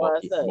now What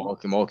I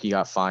say? Milwaukee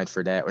got fined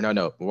for that. Or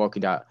no, Milwaukee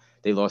got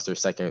they lost their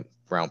second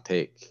round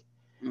pick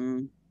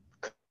Mm,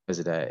 because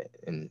of that,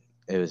 and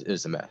it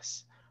was a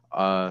mess.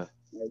 Uh,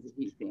 as a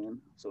Heat fan,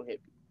 so happy.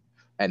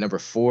 at number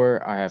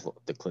four, I have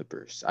the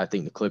Clippers. I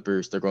think the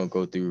Clippers they're going to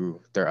go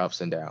through their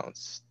ups and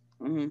downs.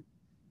 Hmm.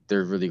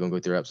 They're really going to go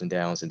through ups and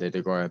downs, and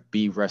they're going to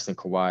be resting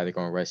Kawhi. They're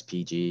going to rest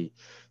PG.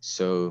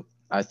 So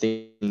I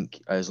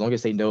think as long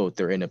as they know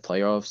they're in the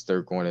playoffs,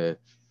 they're going to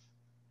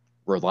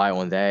rely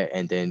on that,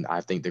 and then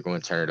I think they're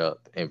going to turn it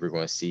up, and we're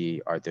going to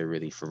see are they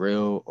really for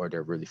real or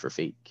they're really for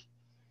fake.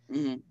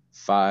 Hmm.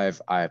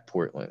 Five, I have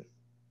Portland.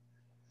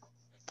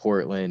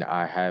 Portland,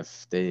 I have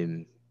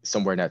them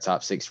somewhere in that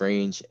top six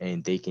range,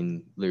 and they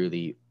can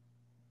literally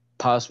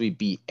possibly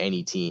beat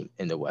any team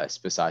in the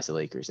West besides the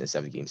Lakers in a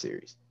 7 game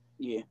series.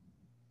 Yeah.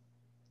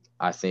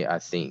 I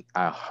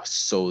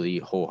solely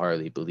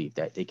wholeheartedly believe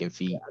that they can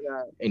Yeah. beat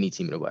any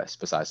team in the West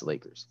besides the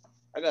Lakers.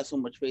 I got so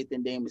much faith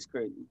in Dame. It's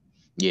crazy.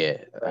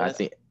 Yeah,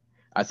 But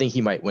I think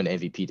he might win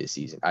MVP this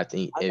season. I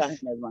think I got him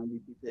if as my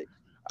MVP pick.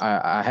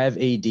 I have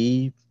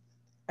AD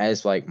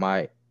as like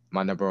my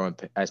number one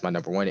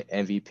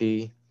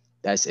MVP.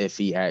 That's if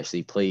he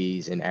actually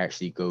plays and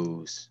actually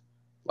goes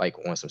like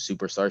on some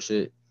superstar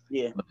shit.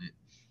 Yeah. But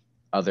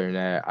other than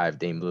that, I have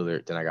Dame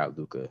Lillard. Then I got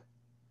Luca.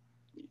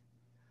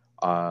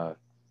 Uh,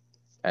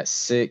 at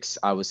six,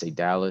 I would say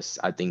Dallas.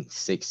 I think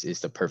six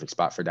is the perfect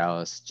spot for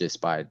Dallas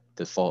just by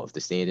default of the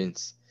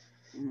standings.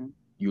 Hmm.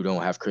 You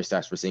don't have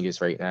Kristaps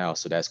Porzingis right now,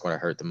 so that's going to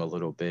hurt them a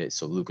little bit.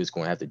 So Luka's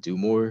going to have to do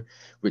more,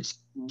 which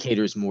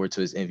caters more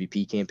to his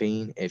MVP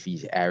campaign if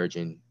he's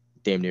averaging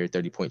damn near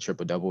 30-point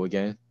triple double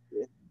again.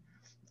 Yeah.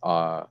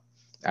 Uh,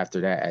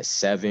 after that, at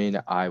seven,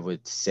 I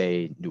would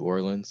say New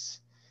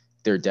Orleans.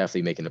 They're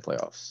definitely making the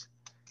playoffs.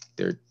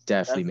 They're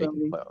definitely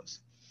making Definitely. the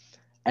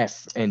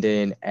playoffs. And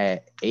then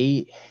at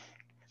eight,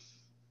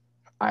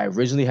 I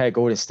originally had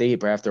Golden State,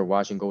 but after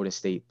watching Golden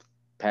State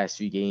past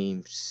few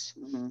games,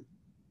 Hmm.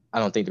 I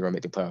don't think they're going to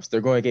make the playoffs.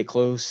 They're going to get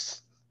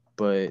close,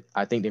 but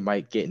I think they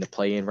might get in the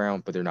play-in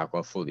round, but they're not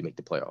going to fully make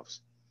the playoffs.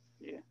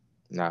 Yeah.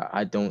 Now,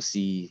 I don't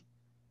see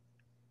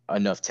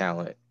enough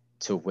talent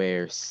to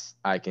where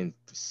I can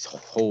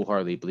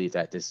wholeheartedly believe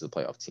that this is a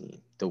playoff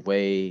team. The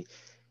way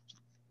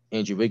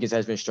Andrew Wiggins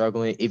has been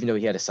struggling, even though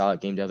he had a solid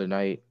game the other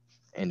night,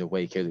 and the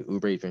way Kelly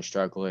Oubre has been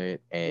struggling,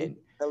 and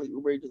Kelly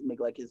Oubre just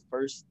make like his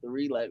first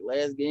three like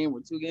last game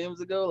or 2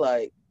 games ago.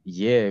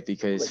 yeah,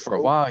 because Like for a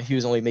oh. while he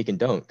was only making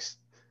dunks.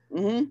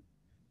 Hmm.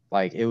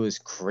 Like it was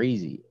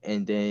crazy.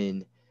 And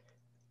then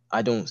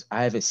I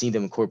haven't seen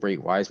them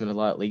incorporate Wiseman a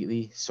lot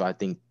lately, so I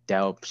think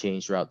that'll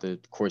change throughout the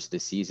course of the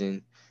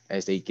season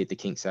as they get the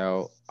kinks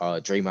out.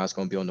 Draymond's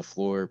gonna be on the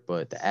floor,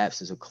 but the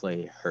absence of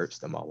Clay hurts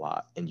them a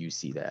lot, and you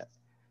see that.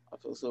 I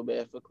feel so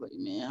bad for Clay,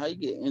 man. How you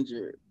get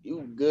injured?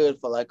 You good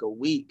for like a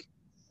week,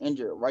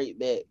 injured right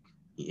back.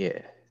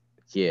 Yeah,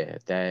 yeah,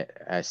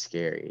 that's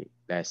scary.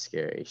 That's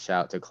scary.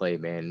 Shout out to Clay,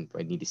 man.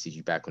 I need to see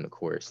you back on the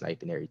court,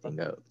 sniping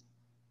everything up.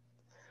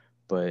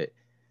 But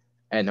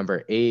at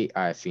number eight,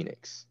 I have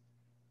Phoenix.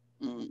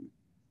 Mm.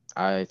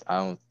 I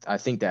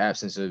think the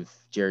absence of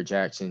Jared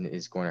Jackson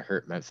is going to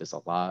hurt Memphis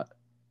a lot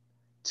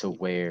to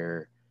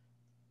where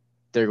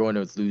they're going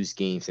to lose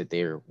games that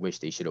they wish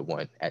they should have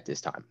won at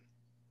this time.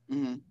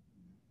 Mm-hmm.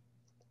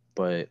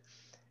 But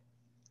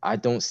I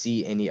don't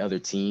see any other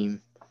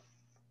team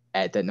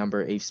at that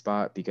number 8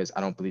 spot because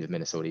I don't believe in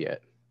Minnesota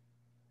yet.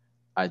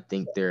 I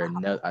think they're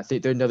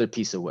another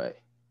piece away.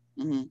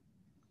 Mm-hmm.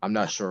 I'm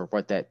not sure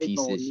what that They piece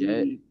gonna is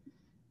yet. need.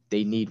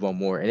 They need one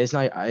more, and it's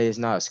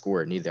not a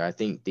scorer neither. I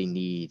think they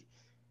need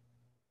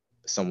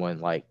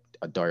someone like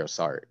a Dario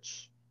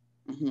Saric.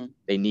 Mm-hmm.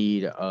 They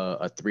need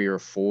a 3 or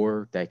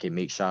 4 that can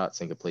make shots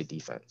and can play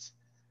defense,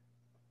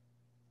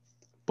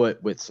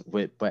 but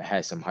but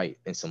has some height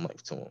and some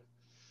length to them.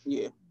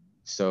 Yeah.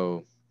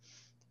 So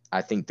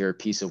I think they're a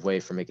piece away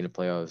from making the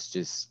playoffs.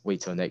 Just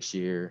wait till next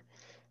year.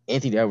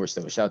 Anthony Edwards,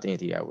 though. Shout out to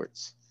Anthony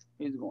Edwards.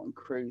 He's going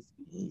crazy.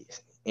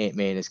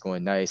 Ant-Man is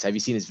going nice. Have you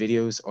seen his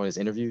videos or his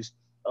interviews?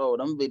 Oh,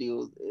 them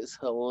videos is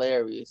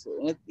hilarious.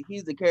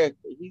 He's the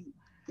character. He's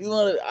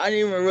one of. I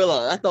didn't even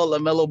realize. I thought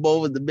LaMelo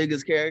Ball was the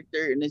biggest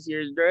character in this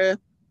year's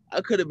draft.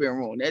 I could have been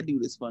wrong. That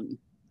dude is funny.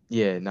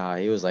 Yeah, nah,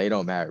 he was like, it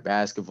don't matter.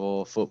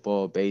 Basketball,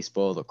 football,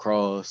 baseball,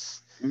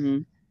 lacrosse.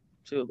 Mm-hmm.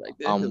 She was like,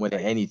 this I'm is winning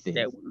like anything.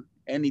 that one.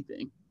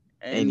 Anything.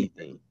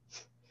 Anything.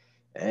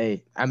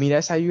 Hey, I mean,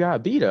 that's how you gotta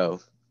be,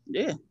 though.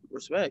 Yeah,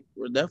 respect.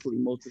 We're definitely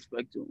most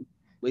respect to him.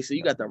 Wait, so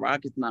you got the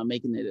Rockets not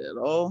making it at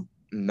all?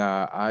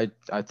 Nah,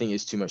 I think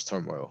it's too much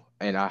turmoil.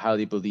 And I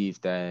highly believe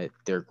that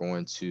they're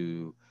going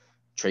to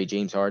trade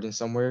James Harden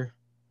somewhere,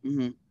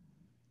 Mm-hmm.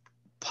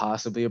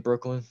 possibly a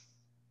Brooklyn.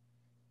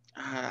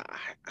 I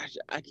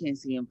can't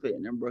see him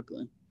fitting in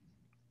Brooklyn.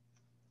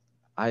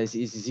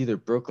 It's either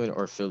Brooklyn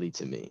or Philly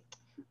to me.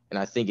 And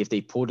I think if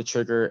they pull the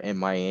trigger in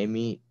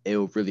Miami,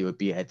 would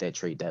be at that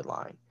trade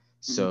deadline.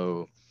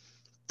 So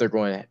they're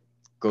going to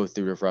go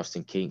through the roughs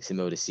and kinks in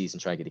the middle of the season,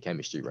 trying to get the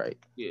chemistry right.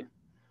 Yeah.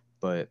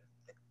 But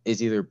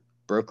it's either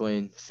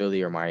Brooklyn,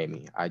 Philly, or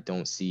Miami. I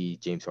don't see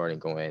James Harden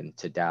going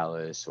to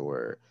Dallas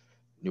or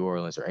New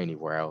Orleans or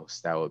anywhere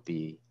else. That would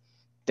be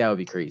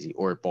crazy.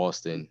 Or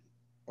Boston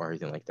or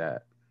anything like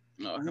that.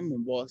 No, him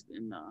in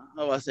Boston. Nah.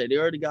 How I say they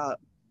already got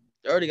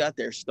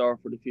their star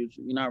for the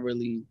future. You're not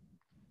really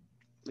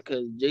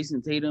because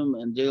Jason Tatum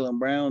and Jaylen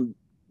Brown,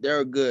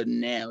 they're good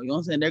now. You know what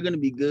I'm saying? They're gonna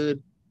be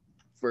good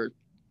for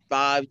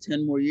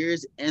 5-10 more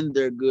years, and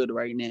they're good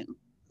right now.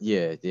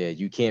 Yeah.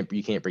 You can't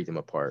break them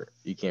apart.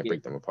 You can't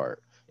break them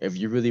apart. If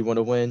you really want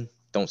to win,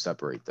 don't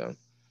separate them.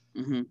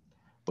 Mm-hmm.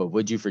 But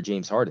would you for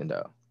James Harden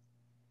though?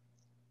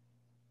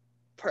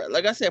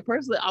 Like I said,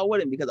 personally, I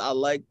wouldn't because I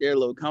like their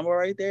little combo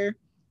right there.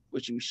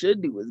 What you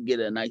should do is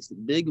get a nice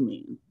big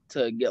man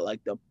to get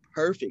like the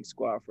perfect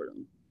squad for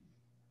them.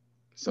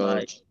 So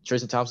Like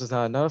Tristan Thompson's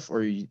not enough,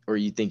 or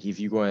you think if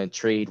you go and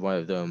trade one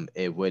of them,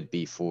 it would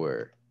be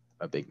for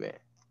a big man?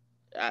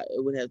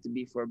 it would have to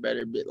be for a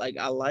better bit. Like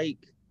I like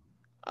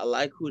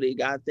who they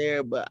got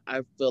there, but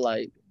I feel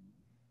like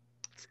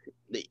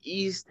the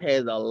East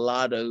has a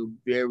lot of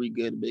very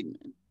good big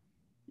men.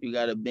 You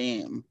got a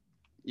Bam,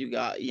 you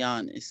got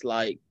Giannis,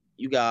 like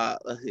you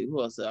got let's see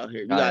who else out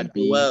here. You got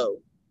Embiid.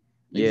 Joel.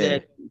 Yeah.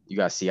 Exactly. You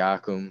got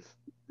Siakam.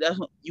 That's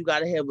what you got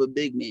to have a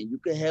big man. You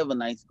could have a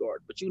nice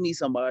guard, but you need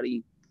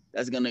somebody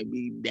that's gonna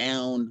be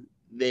down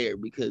there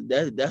because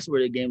that's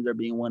where the games are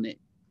being won at.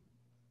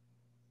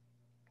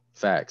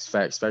 Facts.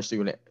 Especially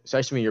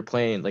when you're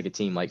playing like a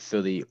team like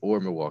Philly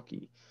or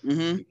Milwaukee,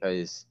 Mm-hmm.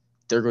 because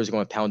they're going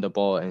to pound the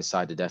ball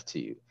inside the death to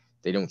you.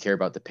 They don't care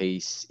about the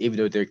pace, even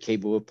though they're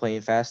capable of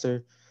playing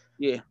faster.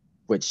 Yeah.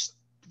 Which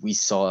we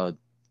saw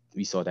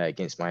that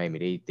against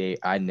Miami.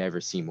 I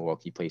never seen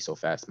Milwaukee play so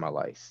fast in my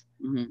life.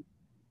 Mm-hmm.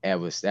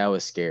 That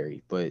was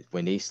scary. But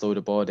when they slow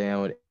the ball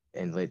down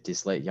and let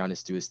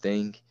Giannis do his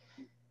thing,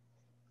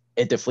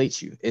 it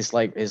deflates you. It's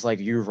like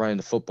you're running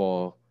the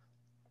football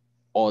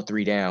all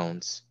 3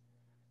 downs,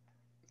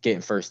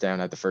 getting first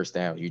down after first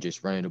down. You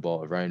just running the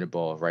ball right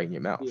in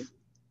your mouth. Yeah.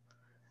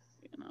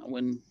 You know,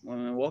 when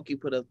Milwaukee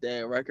put up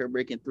that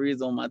record-breaking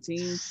threes on my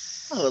team,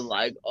 I was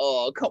like,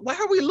 "Oh, why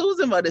are we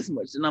losing by this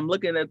much?" And I'm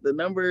looking at the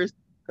numbers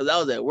because I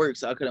was at work,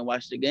 so I couldn't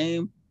watch the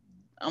game.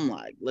 I'm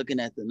like looking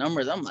at the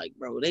numbers. I'm like,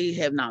 bro, they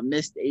have not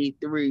missed a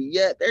three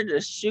yet. They're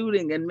just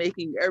shooting and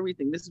making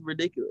everything. This is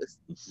ridiculous.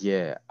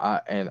 Yeah,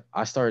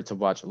 I started to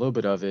watch a little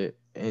bit of it,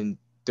 and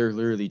they're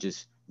literally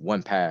just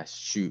one pass,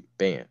 shoot,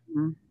 bam.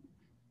 Mm-hmm.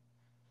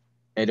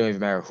 It don't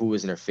even matter who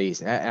was in their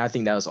face. And I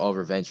think that was all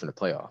revenge from the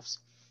playoffs.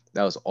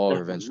 That was all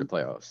revenge from the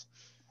playoffs.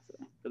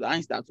 Because I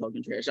ain't stopped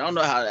talking trash. I don't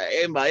know how that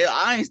anybody.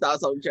 I ain't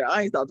stopped talking trash.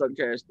 I ain't stopped talking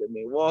trash to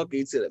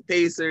Milwaukee, to the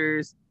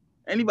Pacers,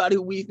 anybody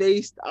who we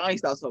faced. I ain't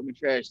stopped talking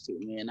trash to,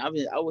 man. I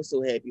was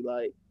so happy.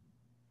 Like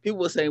people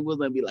were saying we was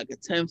gonna be like a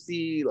 10th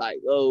seed, like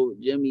oh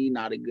Jimmy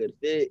not a good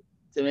fit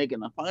to making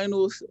the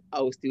finals.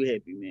 I was too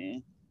happy,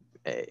 man.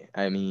 Hey,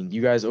 I mean,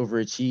 you guys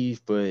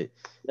overachieved, but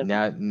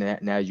Definitely.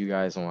 now you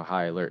guys on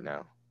high alert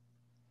now.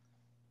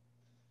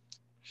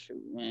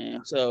 Shoot,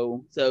 man.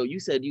 So you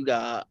said you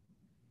got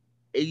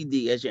AD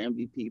as your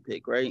MVP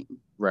pick, right?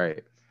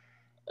 Right.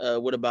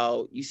 What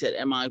about you said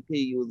MIP?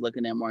 You was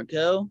looking at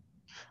Markel.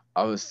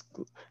 I was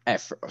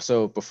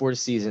so before the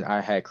season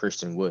I had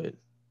Christian Wood.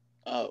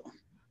 Oh,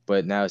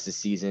 But now it's the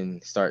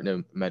season starting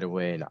to meta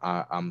away, and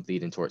I'm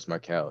leading towards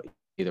Markel,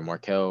 either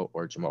Markel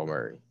or Jamal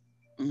Murray.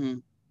 Mm-hmm.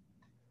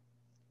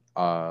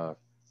 Uh,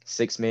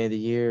 Six man of the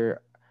year,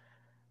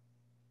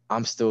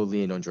 I'm still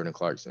leaning on Jordan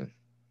Clarkson,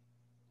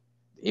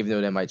 even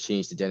though that might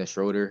change to Dennis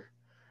Schroeder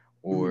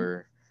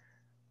Mm-hmm.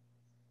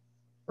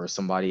 or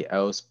somebody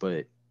else.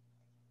 But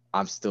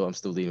I'm still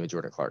leaning with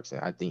Jordan Clarkson.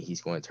 I think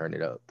he's going to turn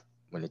it up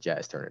when the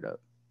Jazz turn it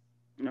up.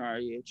 All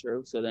right, yeah,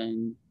 true. So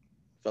then,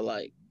 for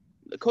like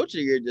the coach of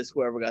the year, just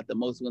whoever got the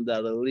most wins out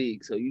of the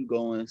league. So you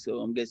going?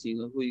 So I'm guessing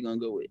who you gonna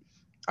go with?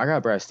 I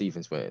got Brad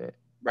Stevens winning it.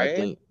 I Brad?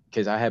 think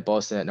because I had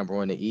Boston at number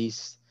one in the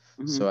East,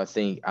 Mm-hmm. so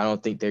I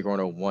don't think they're going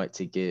to want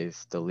to give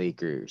the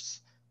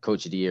Lakers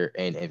coach of the year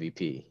and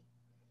MVP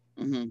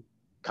Mm-hmm.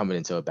 coming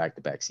into a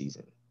back-to-back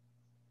season.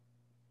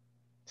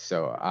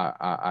 So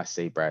I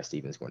say Brad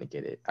Stevens going to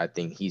get it. I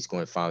think he's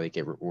going to finally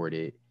get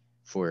rewarded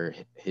for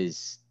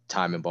his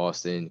time in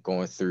Boston,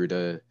 going through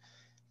the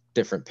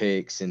different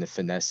picks and the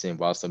finessing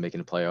while still making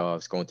the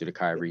playoffs, going through the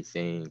Kyrie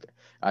thing.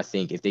 I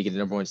think if they get the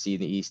number one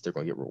seed in the East, they're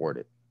going to get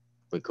rewarded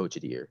with coach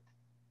of the year.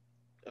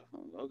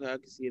 Okay, I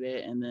can see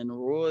that. And then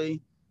Roy,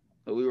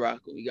 so we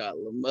rocking. We got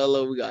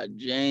Lamelo, we got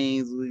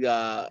James, we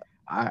got.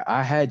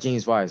 I had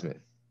James Wiseman.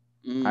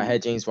 I Mm,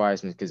 had James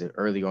Wiseman because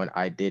early on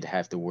I did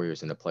have the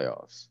Warriors in the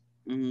playoffs.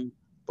 mm-hmm.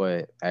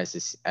 But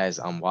as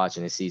I'm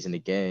watching the season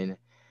again,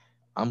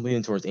 I'm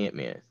leaning towards Ant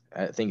Man.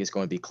 I think it's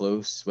going to be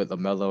close with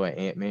LaMelo and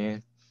Ant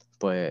Man,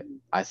 but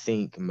I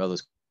think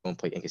Melo's going to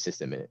play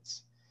inconsistent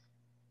minutes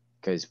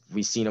because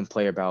we seen him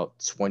play about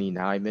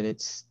 29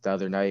 minutes the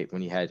other night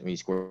when he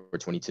scored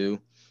 22.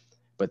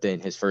 But then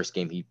his first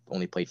game he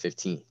only played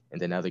 15,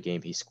 and then the other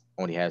game he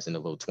only has in the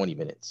low 20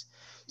 minutes.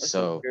 That's what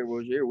So Terry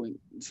Rozier went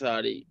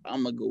decided.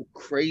 I'm gonna go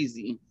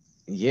crazy.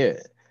 yeah.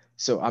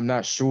 So I'm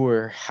not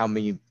sure how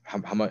much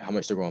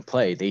they're going to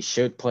play. They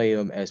should play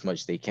them as much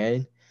as they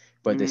can,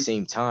 but at the Mm-hmm.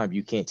 same time,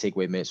 you can't take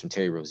away minutes from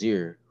Terry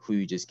Rozier, who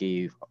you just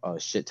gave a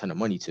shit ton of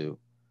money to,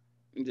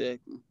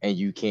 Exactly. and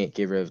you can't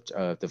get rid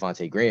of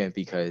Devontae Graham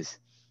because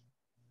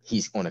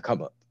he's on a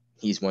come up.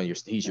 He's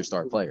your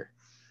star player.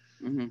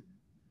 Mm-hmm.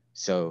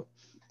 So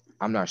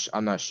I'm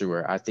not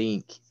sure. I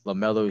think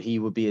LaMelo he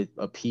would be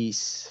a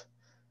piece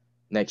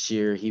next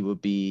year. He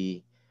would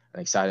be an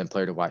exciting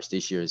player to watch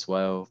this year as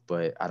well,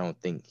 but I don't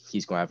think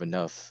he's going to have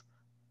enough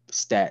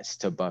stats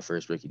to buffer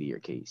his rookie of the year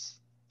case.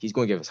 He's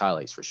going to give us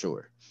highlights for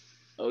sure.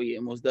 Oh yeah,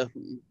 most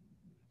definitely.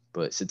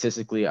 But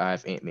statistically, I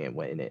have Ant Man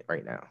winning it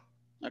right now.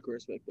 I can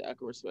respect that. I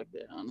can respect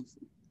that,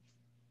 honestly.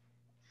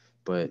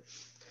 But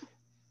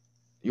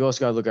you also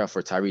got to look out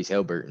for Tyrese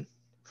Halliburton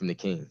from the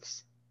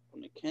Kings.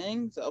 From the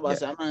Kings, I'm about to Yeah.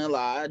 say, I'm not gonna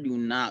lie, I do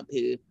not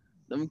pay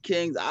them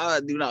Kings. I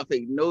do not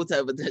pay no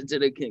type of attention to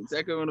the Kings.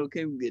 Sacramento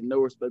Kings get no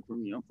respect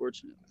from me,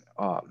 unfortunately.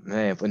 Oh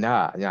man, but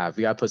nah, we got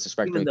to put some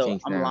respect on Even the though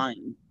Kings now.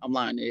 I'm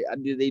lying.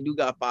 They do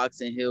got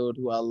Fox and Hill,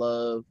 who I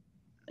love,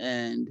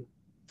 and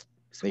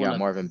it's They one got of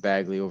Marvin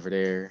Bagley over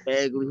there.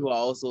 Bagley, who I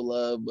also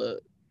love, but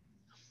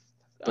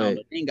I don't know.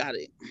 But They ain't got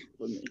it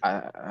for me.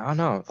 I don't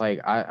know. Like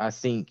I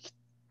think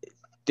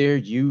their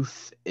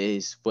youth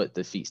is what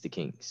defeats the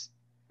Kings.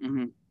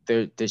 Mm-hmm.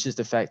 There's just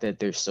the fact that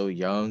they're so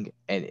young,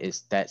 and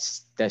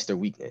that's their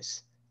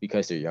weakness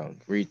because they're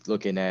young. We're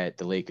looking at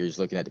the Lakers,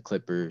 looking at the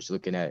Clippers,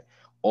 looking at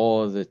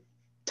all the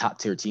top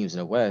tier teams in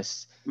the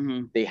West.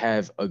 Mm-hmm. They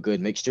have a good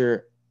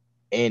mixture,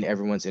 and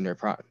everyone's in their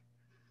prime.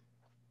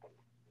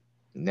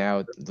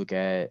 Now look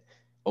at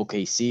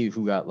OKC,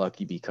 who got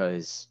lucky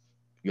because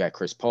you got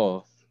Chris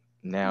Paul.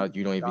 Now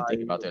you don't even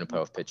think about that in a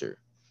playoff picture.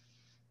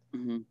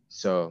 Mm-hmm.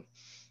 So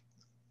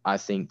I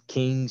think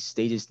Kings,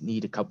 they just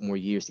need a couple more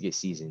years to get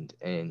seasoned,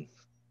 and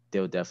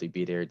they'll definitely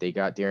be there. They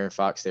got Darren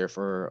Fox there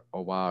for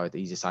a while.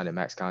 He just signed a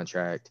max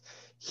contract.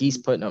 He's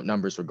putting up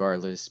numbers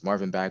regardless.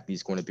 Marvin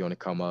Bagley's going to be on the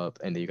come up,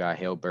 and then you got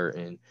Hale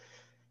Burton.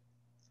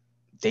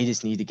 They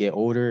just need to get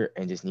older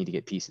and just need to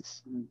get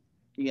pieces.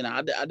 You know,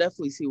 I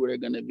definitely see where they're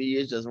gonna be.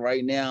 It's just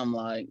right now I'm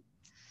like,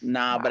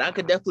 nah, but I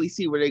could definitely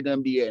see where they're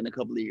gonna be at in a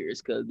couple of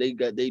years because they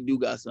do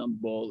got some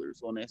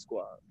ballers on that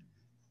squad.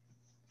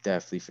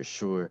 Definitely for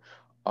sure.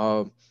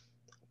 Um,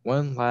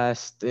 One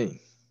last thing.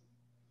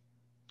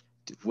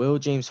 Will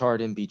James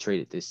Harden be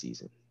traded this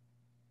season?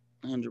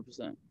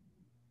 100%,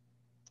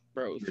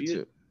 bro. Year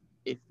two.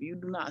 If you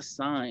do not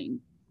sign,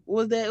 what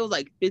was that? It was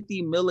like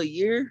 50 mil a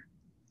year.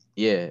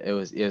 Yeah, it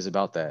was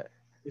about that.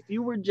 If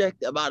you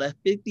reject about a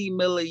 50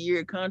 mil a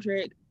year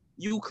contract,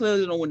 you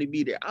clearly don't want to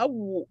be there.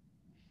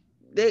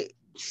 They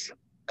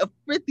a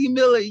 50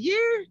 mil a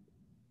year.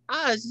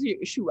 I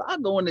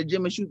go in the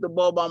gym and shoot the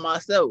ball by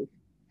myself.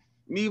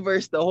 Me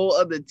versus the whole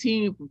other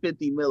team for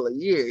 50 mil a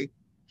year.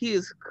 He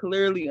is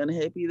clearly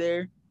unhappy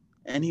there,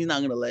 and he's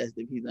not gonna last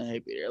if he's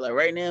unhappy there. Like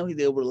right now, he's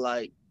able to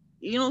like,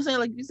 you know what I'm saying?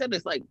 Like you said,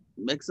 it's like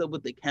mix up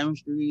with the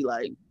chemistry.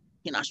 Like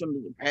he not showing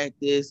up to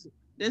practice.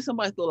 Then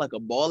somebody throw like a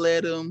ball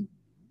at him.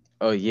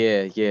 Oh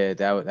yeah,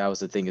 that was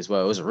the thing as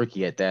well. It was a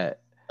rookie at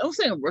that. I'm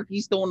saying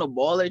rookie's throwing a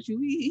ball at you.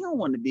 He don't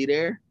want to be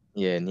there.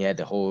 Yeah, and he had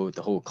the whole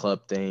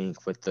club thing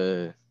with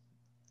the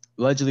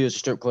allegedly it was a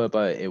strip club,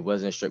 but it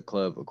wasn't a strip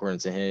club according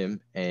to him.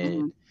 And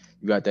Hmm.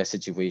 you got that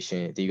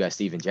situation. Then you got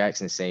Steven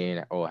Jackson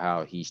saying, "Oh,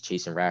 how he's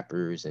chasing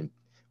rappers and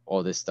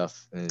all this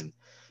stuff," and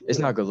it's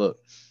Yeah. not a good look.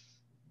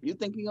 You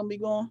think he gonna be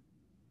going?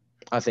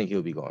 I think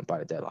he'll be going by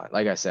the deadline.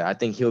 Like I said, I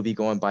think he'll be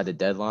going by the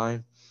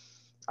deadline.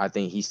 I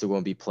think he's still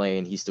going to be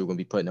playing. He's still going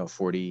to be putting up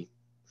 40,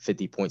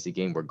 50 points a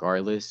game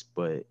regardless,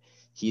 but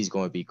he's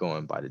going to be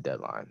going by the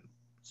deadline.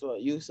 So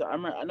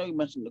I know you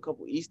mentioned a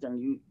couple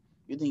Eastern.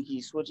 You think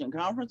he's switching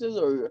conferences,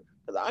 or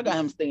because I got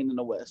him staying in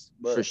the West,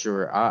 For but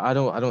sure. I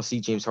don't see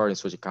James Harden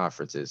switching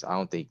conferences. I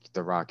don't think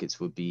the Rockets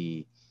would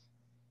be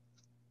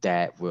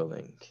that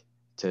willing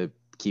to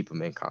keep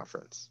him in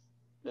conference.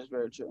 that's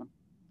very true.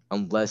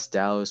 Unless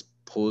Dallas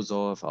pulls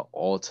off an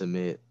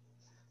ultimate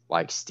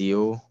like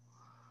steal,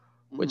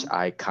 which Hmm.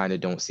 I kind of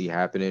don't see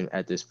happening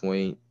at this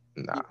point.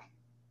 Nah.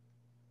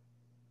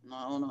 No,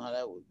 I don't know how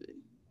that would be.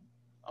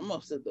 I'm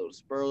upset though.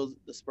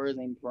 The Spurs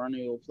ain't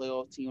perennial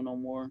playoff team no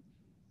more.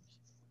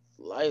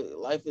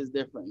 Life is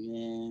different,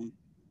 man.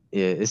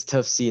 Yeah, it's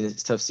tough seeing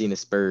the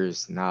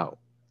Spurs not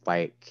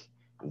like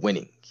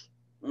winning.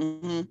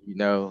 Hmm.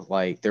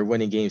 Like they're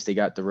winning games. They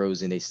got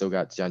DeRozan, they still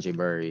got DeJounte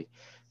Murray,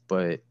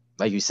 but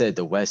like you said,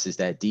 the West is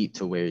that deep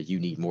to where you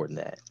need more than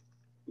that.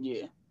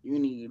 Yeah, you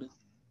need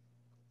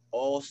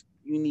all.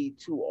 You need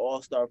two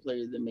All-Star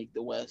players to make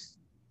the West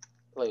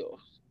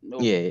playoffs. No,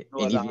 Yeah,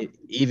 no and other option.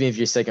 even if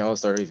your second All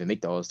Star even make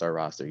the All Star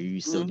roster,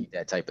 you still Hmm. need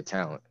that type of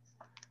talent.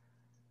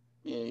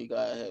 Yeah, you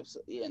gotta have.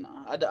 Yeah,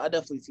 no, I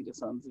definitely see the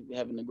Suns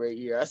having a great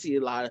year. I see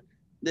a lot of.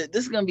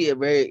 This is gonna be a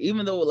very,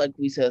 even though like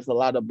we said, it's a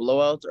lot of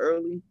blowouts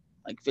early,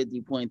 like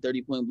 50 point,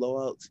 30 point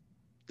blowouts.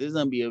 This is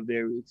gonna be a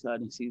very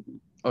exciting season.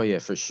 Oh yeah,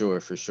 for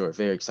sure, for sure.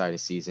 Very exciting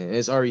season. And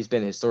it's already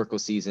been a historical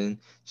season.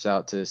 Shout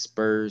out to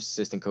Spurs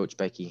assistant coach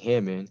Becky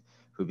Hammon,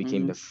 who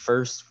became Hmm. the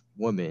first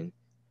woman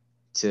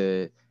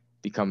to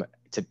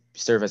to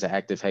serve as an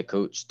active head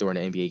coach during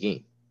an NBA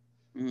game.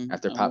 Hmm.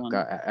 After And one.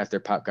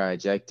 Pop got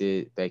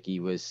ejected, Becky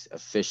was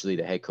officially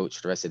the head coach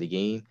for the rest of the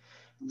game.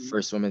 Mhm.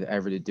 First woman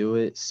ever to do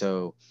it.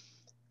 So,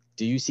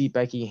 do you see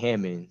Becky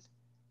Hammon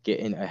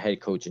getting a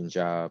head coaching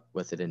job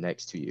within the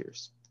next 2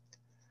 years?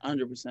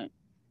 100%.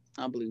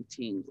 I believe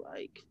teams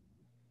like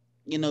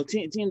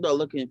teams are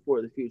looking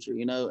for the future,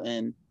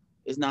 and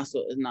it's not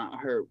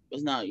her,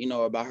 it's not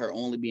about her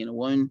only being a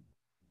woman.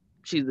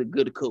 She's a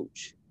good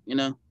coach.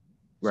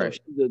 So if Right.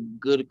 she's a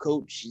good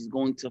coach, she's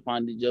going to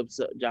find a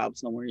job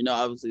somewhere.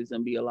 Obviously it's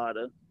gonna be a lot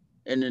of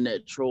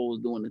internet trolls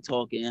doing the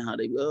talking, how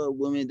they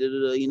women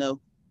da.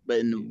 But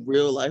in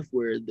real life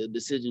where the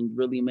decisions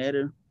really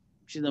matter,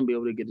 she's gonna be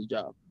able to get a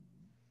job.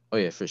 Oh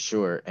yeah, for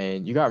sure.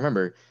 And you gotta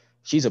remember,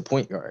 she's a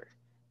point guard,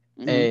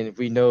 Hmm. and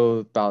we know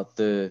about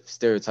the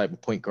stereotype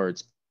of point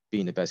guards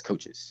being the best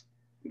coaches.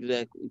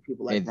 Exactly.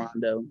 People like And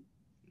Rondo.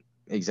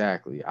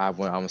 exactly, I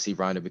want to see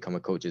Rondo become a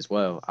coach as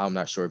well. I'm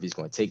not sure if he's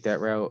going to take that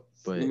route,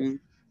 but Hmm.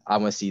 I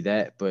want to see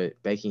that.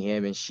 But Becky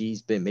Hammon,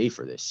 she's been made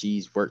for this.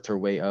 She's worked her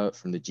way up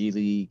from the G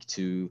League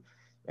to,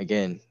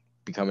 again,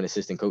 become an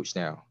assistant coach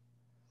now.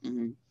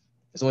 Hmm.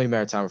 It's only a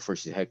matter of time before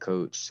she's a head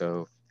coach.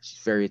 So she's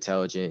very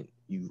intelligent.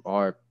 You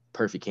are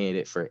perfect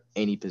candidate for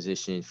any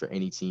position for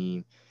any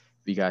team.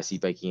 We gotta see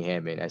Becky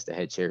Hammon as the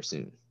head chair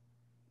soon.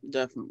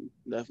 Definitely,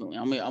 definitely.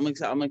 I'm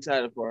excited. I'm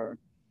excited for her.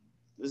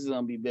 This is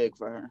gonna be big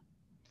for her.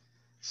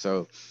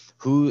 So,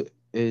 who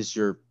is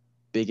your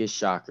biggest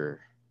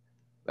shocker?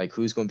 Like,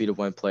 who's going to be the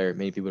one player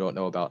many people don't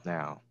know about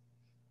now,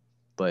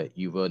 but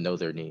you will know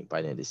their name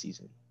by the end of the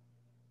season?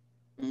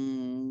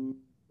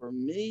 For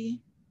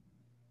me,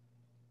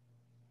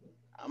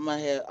 I'm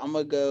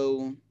gonna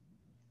go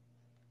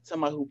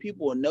somebody who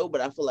people will know,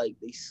 but I feel like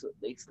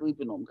they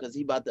sleeping on him because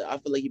he about to. I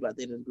feel like he about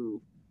to hit his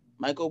groove.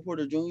 Michael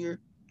Porter Jr.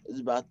 is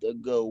about to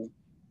go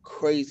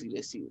crazy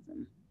this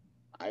season.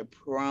 I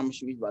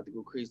promise you, he's about to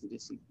go crazy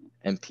this season.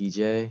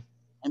 MPJ?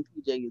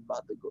 MPJ is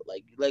about to go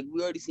like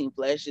we already seen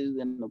flashes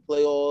in the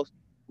playoffs.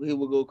 He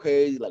will go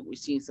crazy. Like we've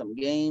seen some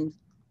games,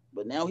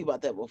 but now he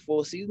about to have a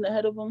full season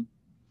ahead of him.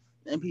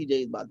 MPJ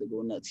is about to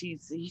go nuts.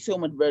 He's so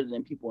much better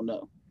than people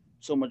know.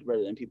 So much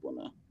better than people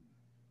know.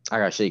 I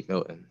got Shake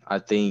Milton. I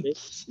think,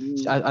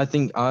 Mm, I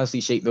think honestly,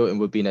 Shake Milton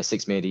would be in that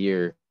 6 man of the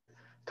year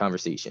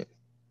conversation.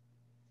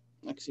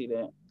 I can see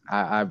that.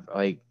 I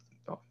like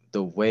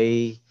the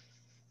way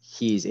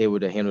he's able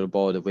to handle the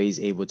ball, the way he's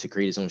able to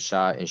create his own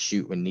shot and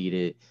shoot when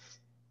needed.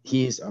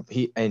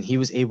 Mm-hmm. He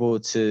was able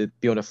to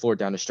be on the floor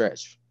down the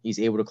stretch. He's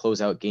able to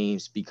close out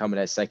games, becoming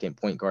that second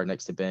point guard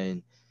next to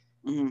Ben.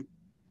 Mm-hmm.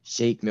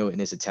 Shake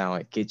Milton is a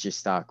talent. Get your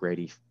stock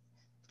ready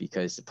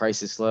because the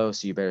price is low,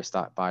 so you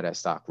better buy that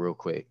stock real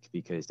quick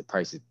because the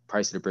price of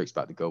the bricks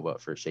about to go up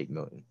for Shake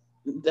Milton.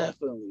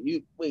 Definitely.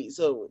 You wait.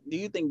 So, do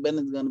you think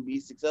Bennett's gonna be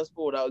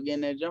successful without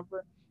getting that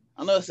jumper?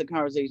 I know it's a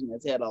conversation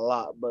that's had a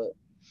lot, but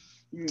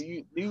you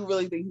do you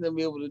really think he's gonna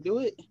be able to do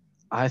it?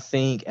 I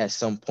think at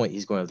some point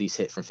he's going to at least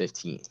hit from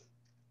 15. Mm-hmm.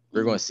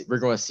 We're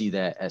going to see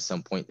that at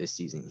some point this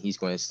season. He's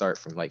going to start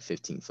from like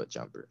 15-foot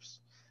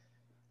jumpers.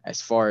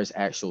 As far as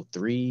actual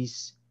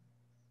threes,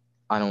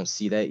 I don't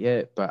see that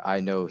yet, but I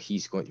know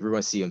we're going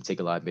to see him take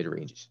a lot of mid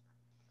ranges.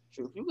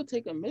 Shoot, if you could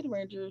take a mid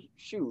ranger,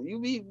 shoot, you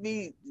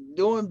be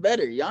doing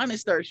better. Giannis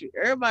start shoot.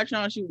 Everybody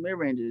trying to shoot mid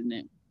rangers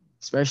now.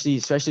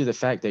 Especially the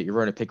fact that you're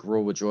running pick and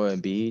roll with Joel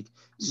Embiid.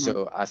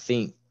 So I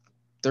think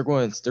they're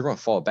going to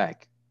fall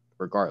back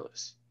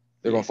regardless.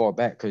 They're going to fall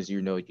back because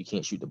you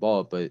can't shoot the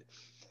ball, but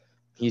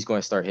he's going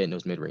to start hitting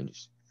those mid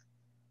ranges.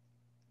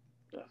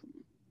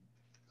 Definitely.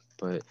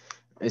 But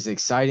it's an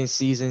exciting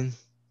season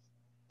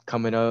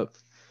coming up.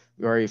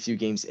 We're already a few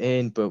games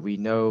in, but we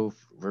know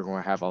we're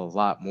going to have a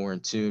lot more in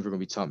tune. We're going to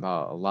be talking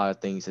about a lot of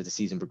things as the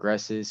season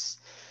progresses.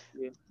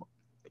 Yeah.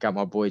 I got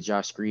my boy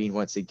Josh Green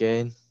once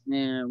again.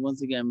 Man,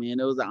 once again, man,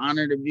 it was an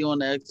honor to be on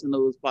the X and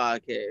O's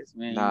podcast,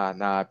 man.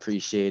 I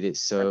appreciate it.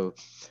 So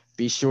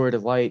be sure to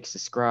like,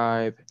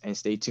 subscribe, and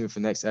stay tuned for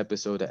the next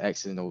episode of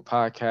X and O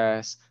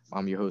podcast.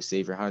 I'm your host,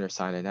 Xavier Hunter,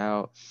 signing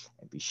out.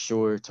 And be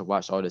sure to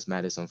watch all this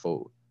madness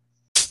unfold.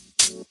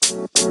 You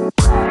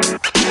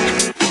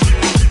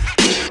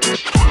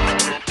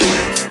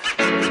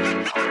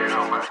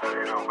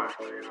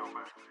know,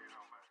 man.